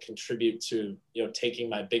help contribute to taking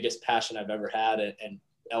my biggest passion I've ever had and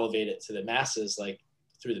elevate it to the masses, like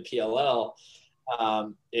through the PLL.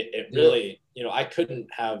 It really, I couldn't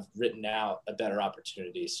have written out a better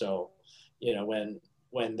opportunity. So,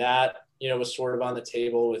 when that, was sort of on the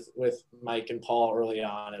table with Mike and Paul early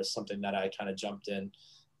on, it was something that I kind of jumped in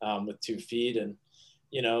with 2 feet. And,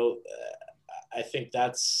 I think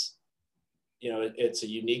that's, it's a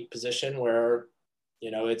unique position where,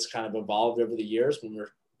 it's kind of evolved over the years. When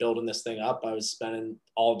we're building this thing up, I was spending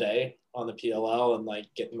all day on the PLL and like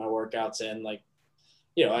getting my workouts in, like,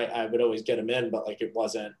 I would always get them in, but like it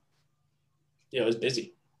wasn't, it was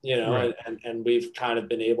busy, right. and we've kind of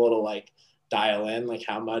been able to like dial in like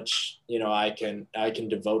how much, I can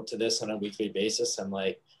devote to this on a weekly basis. And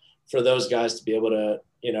like for those guys to be able to,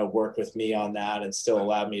 work with me on that and still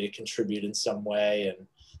allow me to contribute in some way.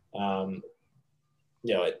 And,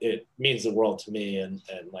 it means the world to me. And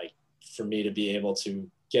like for me to be able to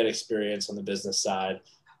get experience on the business side,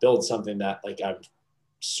 build something that like I'm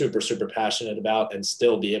super, super passionate about, and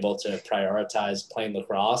still be able to prioritize playing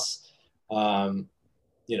lacrosse. I'm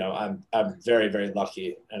very, very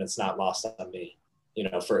lucky, and it's not lost on me,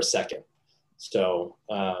 for a second. So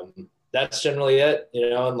that's generally it,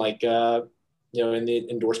 and like, in the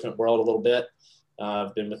endorsement world a little bit,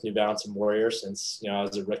 I've been with New Balance and Warrior since, I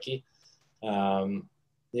was a rookie, and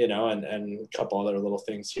a couple other little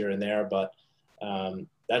things here and there, but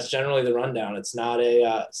that's generally the rundown. It's not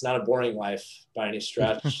a boring life by any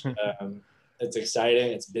stretch. It's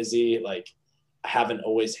exciting. It's busy. Like I haven't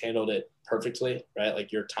always handled it perfectly, right? Like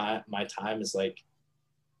my time is like,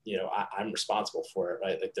 I'm responsible for it,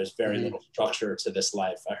 right? Like there's very little structure to this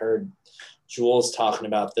life. I heard Jules talking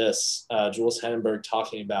about this, Jules Henenberg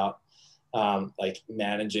talking about like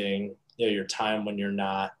managing, your time when you're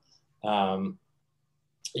not,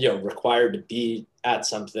 required to be at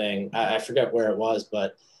something. I forget where it was,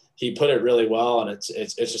 but he put it really well. And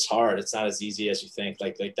it's just hard. It's not as easy as you think.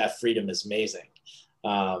 Like that freedom is amazing.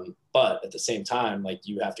 But at the same time, like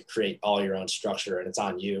you have to create all your own structure, and it's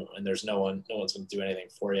on you, and there's no one's going to do anything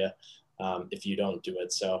for you if you don't do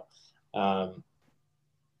it. So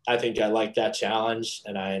I think I like that challenge,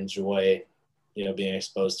 and I enjoy, being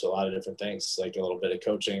exposed to a lot of different things, like a little bit of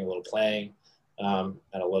coaching, a little playing, and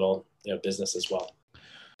a little, business as well.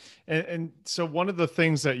 And so one of the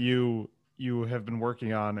things that you have been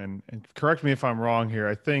working on, and correct me if I'm wrong here,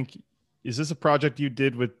 I think, is this a project you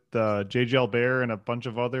did with JJ Bear and a bunch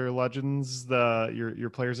of other legends, your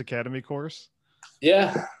Players Academy course?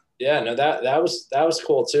 Yeah. No, that was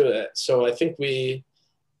cool too. So I think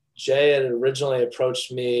Jay had originally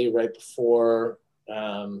approached me right before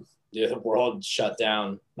the world shut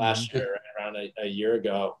down last year, around a year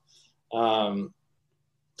ago. And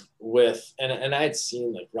I had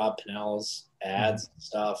seen like Rob Pennell's ads and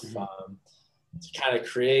stuff to kind of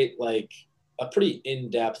create like a pretty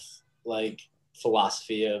in-depth like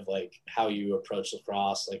philosophy of like how you approach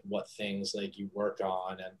lacrosse, like what things like you work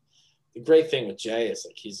on. And the great thing with Jay is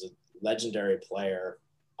like he's a legendary player,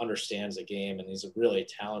 understands the game, and he's a really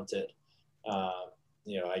talented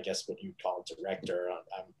I guess what you'd call a director.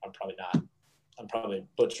 I'm probably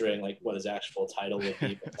butchering like what his actual title would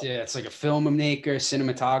be. But, yeah, it's like a filmmaker,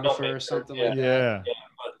 cinematographer, or something like that. Yeah,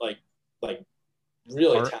 but like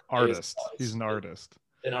really artist. He's an artist.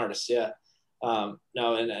 An artist, yeah. No,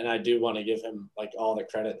 and I do want to give him like all the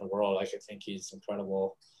credit in the world. Like I think he's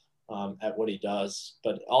incredible at what he does,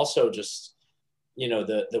 but also just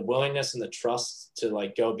the willingness and the trust to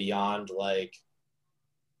like go beyond like.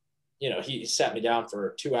 He sat me down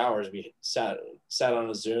for 2 hours. We sat on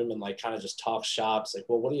a Zoom and like kind of just talk shops. Like,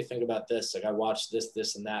 well, what do you think about this? Like, I watched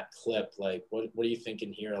this and that clip. Like, what are you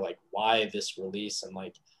thinking here? Like, why this release? And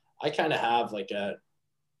like, I kind of have like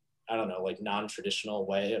like non-traditional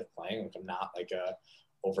way of playing. Like, I'm not like a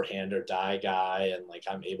overhand or die guy. And like,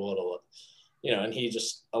 I'm able to, and he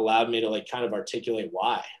just allowed me to like kind of articulate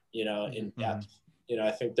why, in depth. I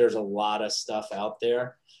think there's a lot of stuff out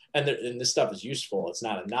there. And this stuff is useful. It's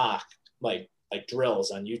not a knock, like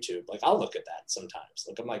drills on YouTube. Like I'll look at that sometimes.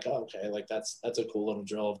 Like I'm like, oh, okay, like that's a cool little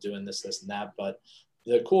drill of doing this, and that. But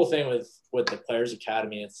the cool thing with the Players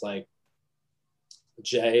Academy, it's like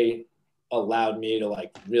Jay allowed me to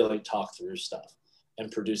like really talk through stuff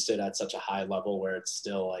and produce it at such a high level where it's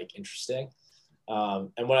still like interesting.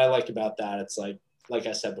 And what I like about that, it's like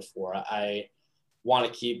I said before, I want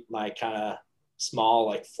to keep my kind of small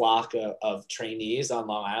like flock of trainees on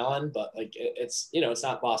Long Island, but like it's it's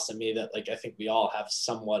not lost on me that like I think we all have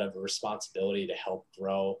somewhat of a responsibility to help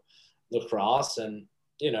grow lacrosse. And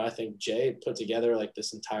I think Jay put together like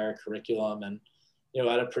this entire curriculum and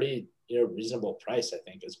at a pretty reasonable price, I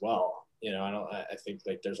think, as well. I think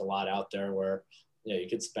like there's a lot out there where you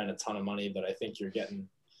could spend a ton of money, but I think you're getting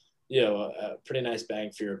a pretty nice bang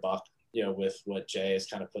for your buck with what Jay has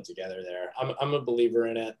kind of put together there. I'm a believer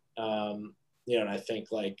in it. And I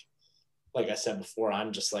think like I said before,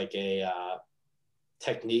 I'm just like a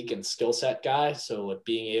technique and skill set guy. So like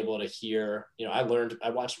being able to hear, I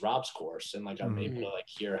watched Rob's course and like I'm able to like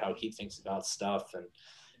hear how he thinks about stuff and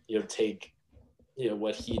take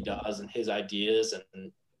what he does and his ideas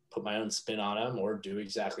and put my own spin on them or do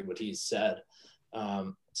exactly what he said.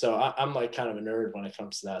 So I'm like kind of a nerd when it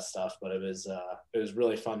comes to that stuff, but it was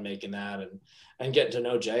really fun making that and getting to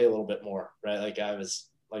know Jay a little bit more, right? Like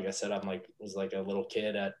I said, was like a little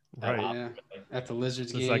kid at at the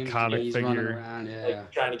Lizards this game. Iconic He's figure. running around, like,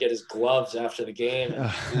 trying to get his gloves after the game.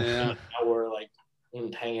 And, now we're like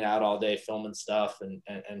hanging out all day, filming stuff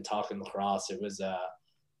and talking lacrosse. It was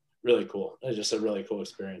really cool. It was just a really cool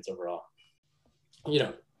experience overall.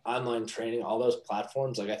 Online training, all those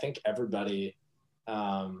platforms. Like I think everybody,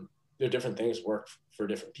 different things work for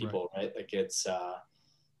different people, right? Like it's.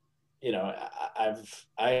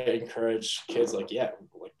 I encourage kids like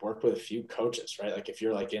work with a few coaches, right? Like if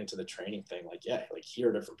you're like into the training thing, like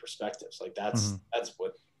hear different perspectives. Like that's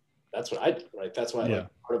what I do, right? That's why like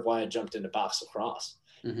part of why I jumped into box lacrosse.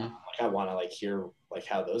 Like I want to like hear like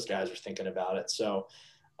how those guys are thinking about it. So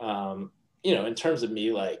in terms of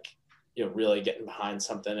me like really getting behind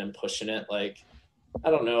something and pushing it, like I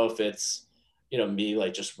don't know if it's me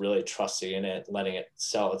like just really trusting in it, letting it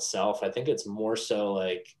sell itself. I think it's more so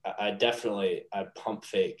like I pump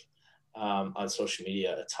fake on social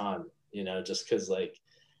media a ton, just because like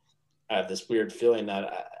I have this weird feeling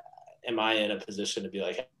that am I in a position to be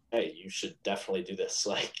like, hey, you should definitely do this.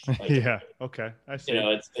 Like yeah, okay, I see.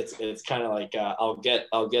 It's kind of like I'll get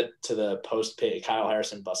to the post page. Kyle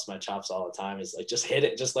Harrison busts my chops all the time. He's like, just hit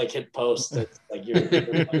it, just like hit post. It's like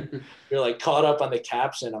you're like caught up on the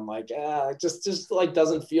caption. I'm like, it just like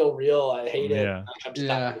doesn't feel real. I hate it. Yeah,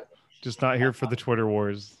 like, just not here for the Twitter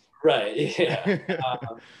wars. Right. Yeah.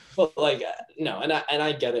 But like no, and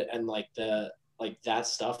I get it, and like that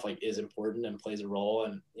stuff like is important and plays a role.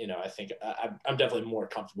 And, I think I'm definitely more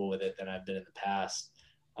comfortable with it than I've been in the past.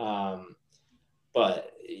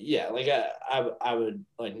 But yeah, like I would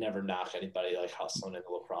like never knock anybody like hustling in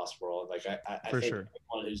the lacrosse world. Like I think sure.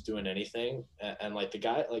 anyone who's doing anything and like the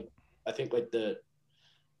guy, like I think like the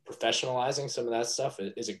professionalizing some of that stuff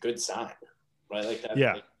is a good sign, right? Like that,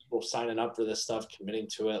 Yeah. like people signing up for this stuff, committing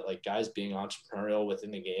to it, like guys being entrepreneurial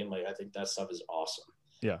within the game. Like I think that stuff is awesome.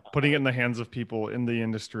 Yeah. Putting it in the hands of people in the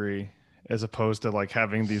industry as opposed to like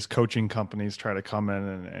having these coaching companies try to come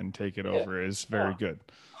in and take it over is very good.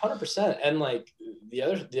 100%. And like the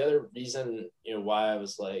other reason, you know, why I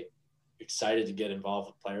was like excited to get involved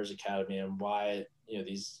with Players Academy and why, you know,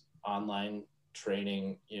 these online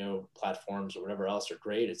training, you know, platforms or whatever else are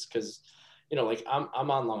great. It's because, you know, like I'm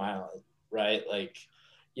on Long Island, right? Like,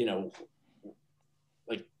 you know,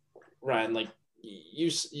 like Ryan, like you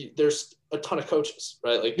there's a ton of coaches,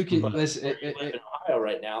 right? Like You can but listen. you live in Ohio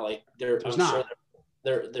right now, like There's I'm not. sure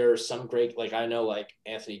there are some great, like I know like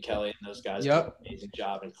Anthony Kelly and those guys do an amazing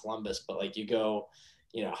job in Columbus, but like you go,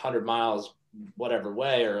 you know, 100 miles whatever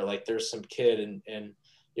way, or like there's some kid in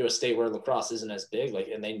you know a state where lacrosse isn't as big, like,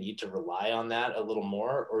 and they need to rely on that a little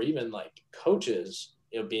more, or even like coaches,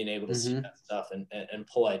 you know, being able to see that stuff and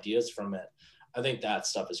pull ideas from it. I think that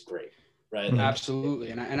stuff is great. Right. Like,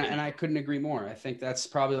 absolutely. And I couldn't agree more. I think that's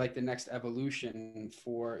probably like the next evolution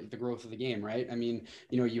for the growth of the game. Right. I mean,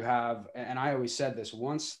 you know, you have, and I always said this,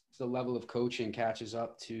 once the level of coaching catches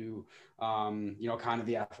up to, you know, kind of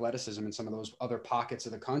the athleticism in some of those other pockets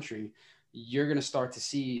of the country, you're going to start to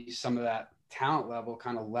see some of that talent level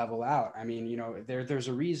kind of level out. I mean, you know, there's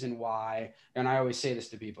a reason why, and I always say this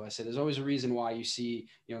to people, I say, there's always a reason why you see,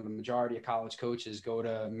 you know, the majority of college coaches go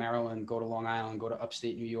to Maryland, go to Long Island, go to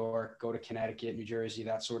upstate New York, go to Connecticut, New Jersey,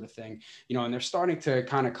 that sort of thing, you know, and they're starting to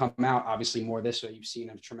kind of come out, obviously more this way. You've seen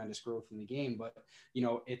a tremendous growth in the game, but, you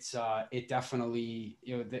know, it's, it definitely,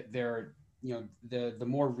 you know, they're, you know, the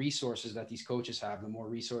more resources that these coaches have, the more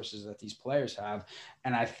resources that these players have.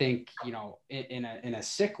 And I think, you know, in a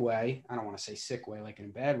sick way, I don't want to say sick way, like in a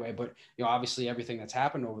bad way, but, you know, obviously everything that's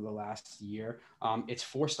happened over the last year, it's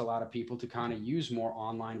forced a lot of people to kind of use more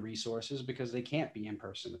online resources because they can't be in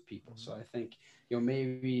person with people. So I think, you know,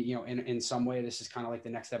 maybe, you know, in some way, this is kind of like the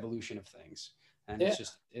next evolution of things. And it's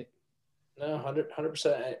just, no,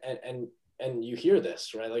 100%. And you hear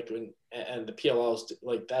this, right? Like when, and the PLLs,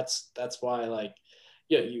 like, that's why, like,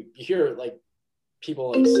 yeah, you hear like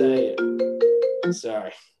people like say,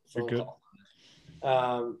 sorry, phone call.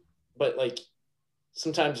 But like,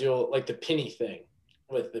 sometimes you'll like the penny thing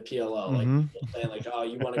with the PLL, like saying like, oh,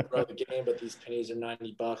 you want to grow the game, but these pennies are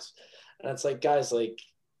 $90. And it's like, guys, like,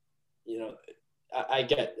 you know, I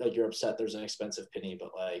get like you're upset there's an expensive penny,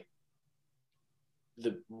 but like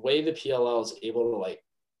the way the PLL is able to like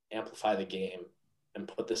amplify the game and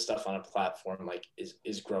put this stuff on a platform like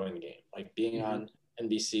is growing the game. Like being on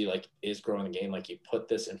NBC like is growing the game. Like you put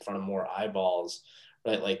this in front of more eyeballs,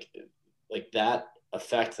 right? Like that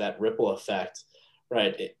effect, that ripple effect,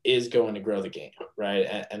 right? It is going to grow the game,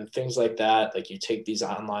 right? And things like that, like you take these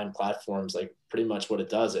online platforms, like pretty much what it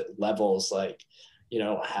does, it levels like, you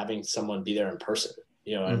know, having someone be there in person,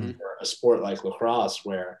 you know, and for a sport like lacrosse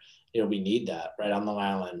where, you know, we need that, right? On Long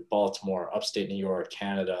Island, Baltimore, upstate New York,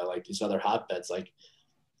 Canada, like these other hotbeds, like,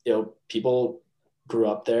 you know, people grew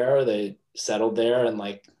up there, they settled there, and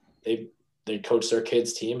like they coach their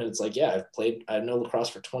kids' team, and it's like, yeah, I know lacrosse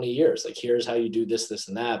for 20 years. Like, here's how you do this, this,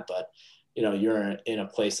 and that. But, you know, you're in a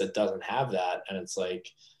place that doesn't have that, and it's like,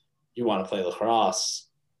 you want to play lacrosse,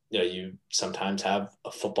 you know, you sometimes have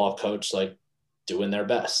a football coach like doing their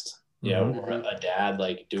best, you know, or a dad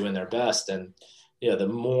like doing their best, and you know, the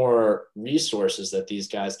more resources that these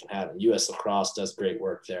guys can have, and US Lacrosse does great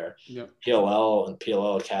work there. PLL and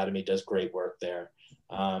PLL Academy does great work there.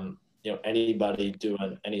 You know, anybody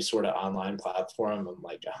doing any sort of online platform, I'm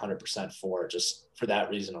like 100% for, just for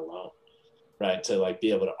that reason alone, right? To like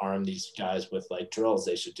be able to arm these guys with like drills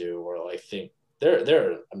they should do, or like think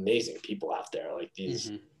there are amazing people out there, like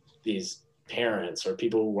these parents or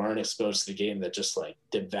people who weren't exposed to the game that just like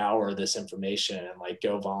devour this information and like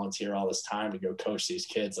go volunteer all this time to go coach these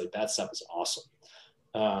kids. Like that stuff is awesome.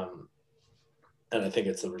 And I think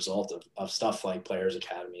it's the result of stuff like Players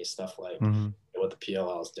Academy, stuff like what the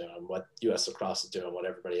PLL is doing, what US Lacrosse is doing, what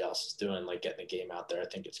everybody else is doing, like getting the game out there. I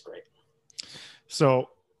think it's great. So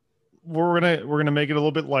we're gonna make it a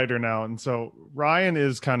little bit lighter now, and so Ryan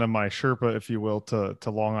is kind of my Sherpa, if you will, to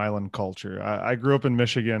Long Island culture. I grew up in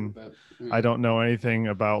Michigan. I don't know anything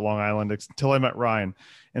about Long Island until I met Ryan,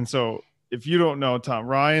 and so if you don't know, Tom,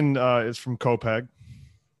 Ryan is from Copeg,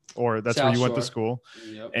 or that's where you went to school,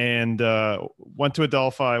 and went to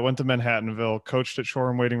Adelphi, went to Manhattanville, coached at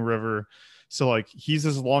Shoreham Wading River. So like he's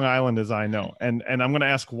as Long Island as I know, and I'm gonna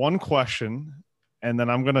ask one question, and then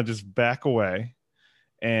I'm gonna just back away.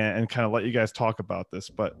 and kind of let you guys talk about this.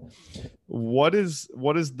 But what is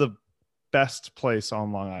the best place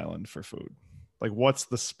on Long Island for food? Like, what's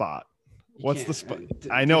the spot? What's the spot?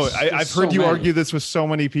 I know I've heard you argue this with so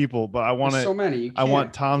many people, but I want to. I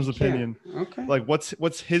want Tom's opinion. Okay. Like,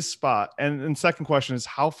 what's his spot? And second question is,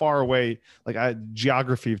 how far away? Like,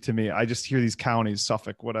 geography to me, I just hear these counties,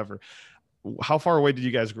 Suffolk, whatever. How far away did you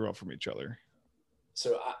guys grow up from each other?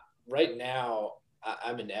 So right now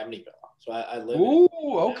I'm in Amityville. So I live. Ooh,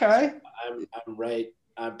 okay.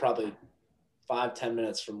 I'm probably 5-10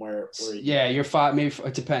 minutes from where yeah, you're 5. Maybe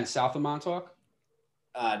it depends. South of Montauk.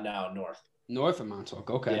 No, north of Montauk.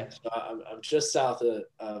 Okay. Yeah, so I'm just south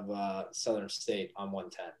of Southern State on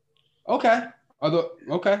 110. Okay.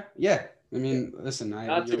 Okay. Yeah. I mean, listen, you're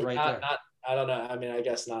right there. I don't know. I mean, I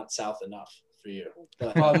guess not south enough for you.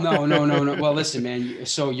 But. Well, no. Well, listen, man.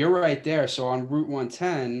 So you're right there. So on Route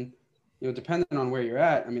 110, depending on where you're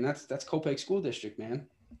at, I mean, that's Copiague School District, man.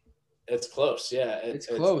 It's close. Yeah. It's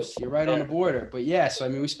close. You're right on the border. But yeah, so I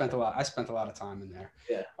mean, I spent a lot of time in there.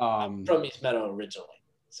 Yeah. I'm from East Meadow originally.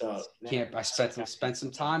 So I spent some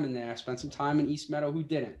time in there. I spent some time in East Meadow. Who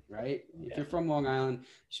didn't, right? If you're from Long Island, you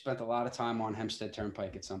spent a lot of time on Hempstead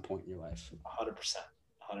Turnpike at some point in your life. 100%.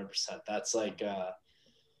 That's like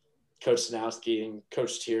Coach Sanowski and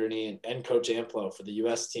Coach Tierney and Coach Amplo for the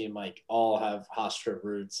U.S. team, like all have Hofstra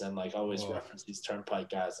roots and like always reference these Turnpike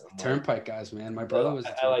guys. Turnpike guys, man. My brother was a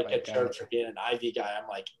Turnpike I like get church for being an Ivy guy. I'm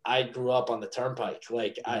like, I grew up on the Turnpike.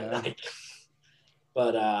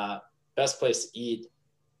 But best place to eat.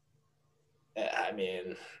 I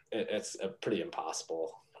mean, it's a pretty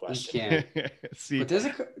impossible question. You can't. But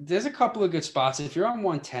there's a couple of good spots. If you're on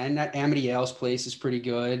 110, that Amity Ale's place is pretty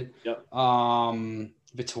good. Yep.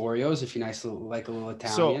 Vittorio's, if you like a little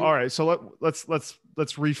Italian. So all right, so let's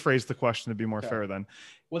rephrase the question to be more fair then.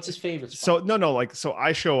 What's his favorite spot? So so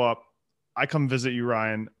I show up, I come visit you,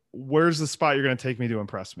 Ryan. Where's the spot you're gonna take me to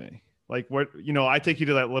impress me? Like what I take you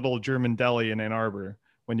to that little German deli in Ann Arbor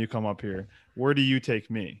when you come up here. Where do you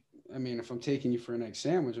take me? I mean, if I'm taking you for an egg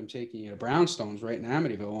sandwich, I'm taking you to Brownstone's right in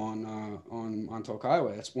Amityville on Montauk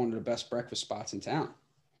Highway. That's one of the best breakfast spots in town.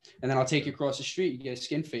 And then I'll take you across the street. You get a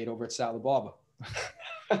skin fade over at Sal the Barber.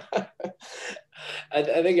 I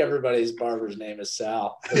think everybody's barber's name is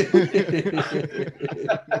Sal.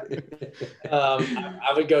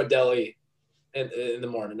 I would go deli in the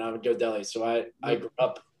morning. I would go deli. So I grew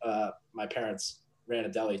up. My parents ran a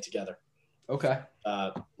deli together. Okay.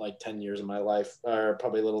 Like 10 years of my life, or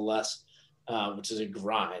probably a little less, which is a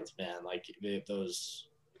grind, man. Like those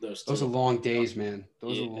are long days, man.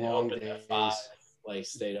 Those are long days. At 5, like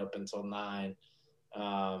stayed up until 9.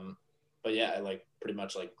 But yeah, I like pretty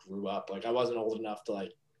much like grew up. Like I wasn't old enough to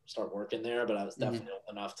like start working there, but I was definitely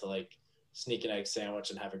old enough to like sneak an egg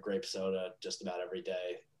sandwich and have a grape soda just about every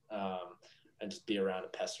day, and just be around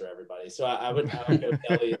and pester everybody. So I would go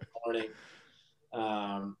deli in the morning.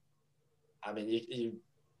 I mean,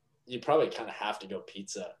 you probably kind of have to go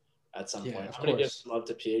pizza at some point. I'm going to give some love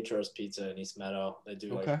to Pietro's Pizza in East Meadow. They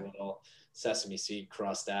do like a little sesame seed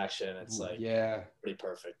crust action. It's like pretty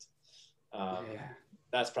perfect.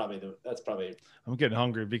 That's probably I'm getting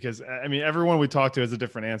hungry because I mean, everyone we talk to has a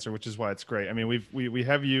different answer, which is why it's great. I mean, we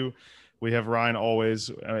have you, we have Ryan always.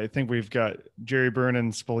 I think we've got Jerry Byrne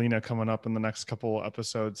and Spallina coming up in the next couple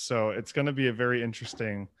episodes. So it's going to be a very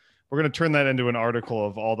interesting. We're going to turn that into an article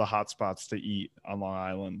of all the hot spots to eat on Long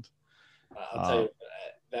Island. I'll tell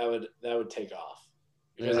you, that would take off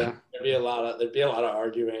because there'd be a lot of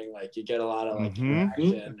arguing. Like you get a lot of like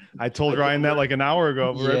interaction. I told Ryan that like an hour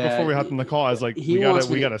ago, right before we hopped on the call. I was like, we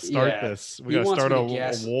gotta start this. We gotta start a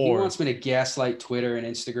war. He wants me to gaslight Twitter and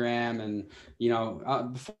Instagram, and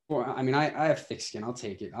before. I mean, I have thick skin. I'll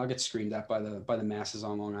take it. I'll get screamed at by the masses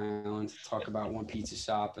on Long Island to talk about one pizza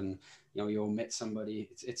shop and. You omit somebody.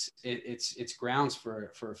 It's grounds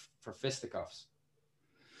for fisticuffs.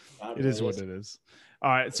 It is what it is.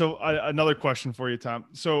 All right. So another question for you, Tom.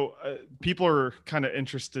 So people are kind of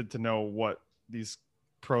interested to know what these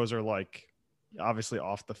pros are like, obviously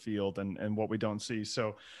off the field and what we don't see.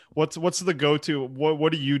 So what's the go-to?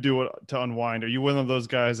 What do you do to unwind? Are you one of those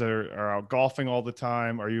guys that are out golfing all the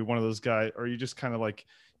time? Are you one of those guys? Or are you just kind of like,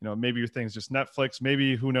 maybe your thing's just Netflix?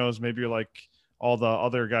 Maybe, who knows? Maybe you're like all the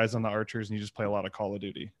other guys on the Archers and you just play a lot of Call of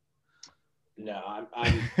Duty. No, I'm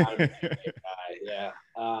a big guy. Yeah.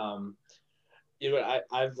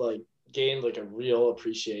 I've like gained like a real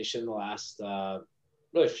appreciation the last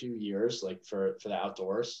really few years, like for the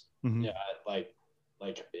outdoors. Mm-hmm. Yeah. Like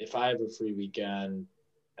if I have a free weekend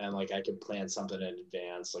and like I could plan something in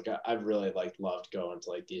advance, like I've really like loved going to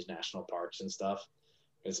like these national parks and stuff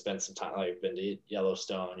and spend some time, like been to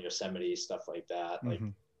Yellowstone, Yosemite, stuff like that. Like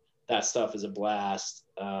that stuff is a blast.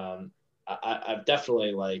 I've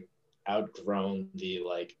definitely like outgrown the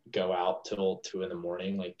like go out till 2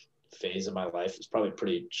 a.m. like phase of my life. It's probably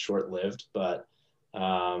pretty short lived, but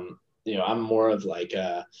you know, I'm more of like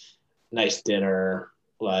a nice dinner,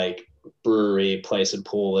 like brewery, play some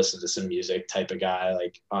pool, listen to some music type of guy,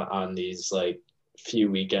 like on these like few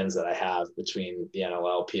weekends that I have between the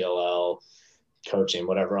NLL, PLL, coaching,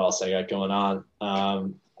 whatever else I got going on.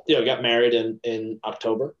 You know, got married in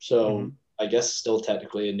October, so I guess still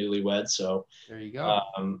technically a newlywed. So there you go.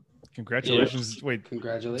 Congratulations. Yeah. Wait,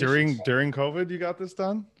 congratulations. During COVID, you got this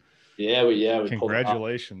done? Yeah, we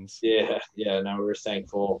congratulations. Yeah. No, we're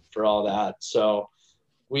thankful for all that. So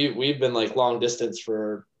we've been like long distance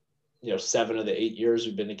for, you know, 7 of the 8 years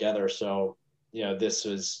we've been together. So, you know, this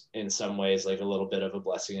was in some ways like a little bit of a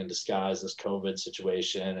blessing in disguise, this COVID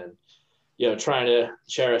situation, and, you know, trying to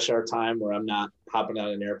cherish our time where I'm not hopping on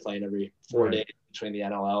an airplane every 4 days between the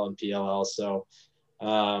NLL and PLL. So,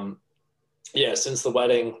 yeah, since the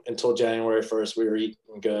wedding until January 1st, we were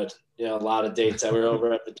eating good. You know, a lot of dates. We were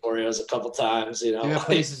over at Vittorio's a couple times. You know, that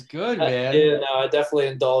place is good, man. Yeah, no, I definitely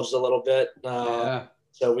indulged a little bit. Yeah.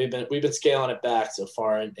 So we've been scaling it back so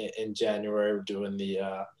far. In January, we're doing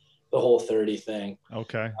the whole 30 thing.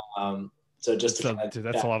 Okay. So just dude,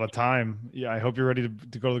 that's a lot of time. Yeah, I hope you're ready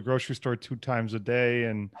to go to the grocery store 2 times a day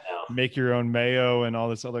and make your own mayo and all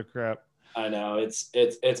this other crap. I know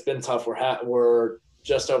it's been tough. We're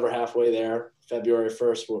just over halfway there. February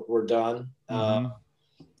 1st, we're done.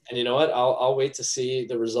 And you know what? I'll wait to see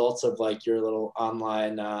the results of like your little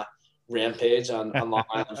online rampage on Long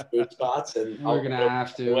Island food spots. And we're gonna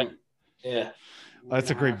have to. Yeah.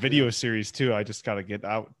 That's a great video series too. I just got to get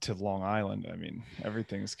out to Long Island. I mean,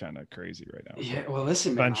 everything's kind of crazy right now. Yeah. Well,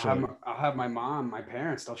 listen, man, I'll have my mom, my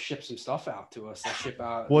parents, they'll ship some stuff out to us. They'll ship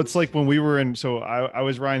out. Well, it's like when we were in, so I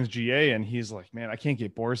was Ryan's GA and he's like, man, I can't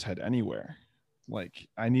get Boar's Head anywhere. Like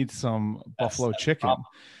I need some buffalo chicken.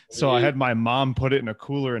 So I had my mom put it in a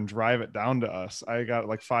cooler and drive it down to us. I got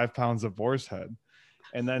like 5 pounds of Boar's Head.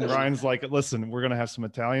 And then Ryan's like, listen, we're going to have some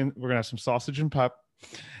Italian, we're going to have some sausage and pep.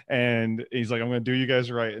 And he's like, I'm going to do you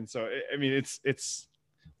guys right. And so, I mean, it's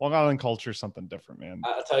Long Island culture is something different, man.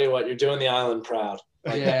 I'll tell you what, you're doing the island proud.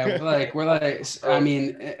 Yeah, we're like, I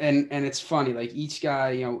mean, and it's funny, like each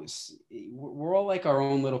guy, you know, we're all like our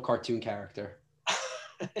own little cartoon character.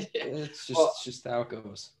 It's just how it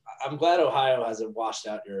goes. I'm glad Ohio hasn't washed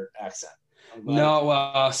out your accent.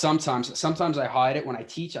 No, sometimes I hide it. When I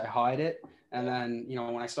teach, I hide it. And then, you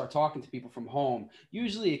know, when I start talking to people from home,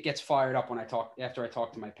 usually it gets fired up when after I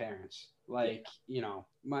talk to my parents. Like, you know,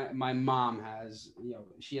 my mom has, you know,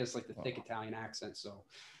 she has like the thick Italian accent. So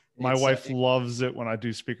my wife loves it when I do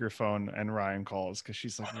speakerphone and Ryan calls because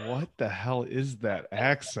she's like, what the hell is that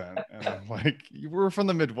accent? And I'm like, we're from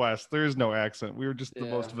the Midwest. There is no accent. We were just the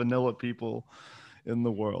most vanilla people in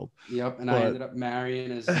the world. Yep. And I ended up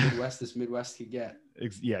marrying as Midwest could get.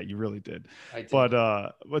 Yeah, you really did. I did.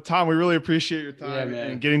 But Tom, we really appreciate your time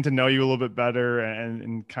and getting to know you a little bit better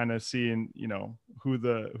and kind of seeing, you know, who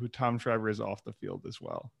Tom Schreiber is off the field as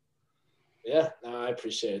well. Yeah, no, I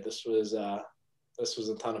appreciate it. This was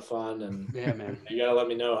a ton of fun, and yeah, man, you gotta let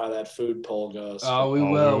me know how that food poll goes. Oh, we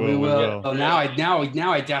will. Oh, now I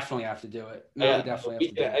definitely have to do it. I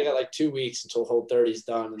got like 2 weeks until Whole 30's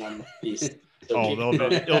done, and I'm east. So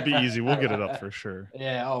it'll be easy. We'll get it up for sure.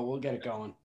 Yeah. Oh, we'll get it going.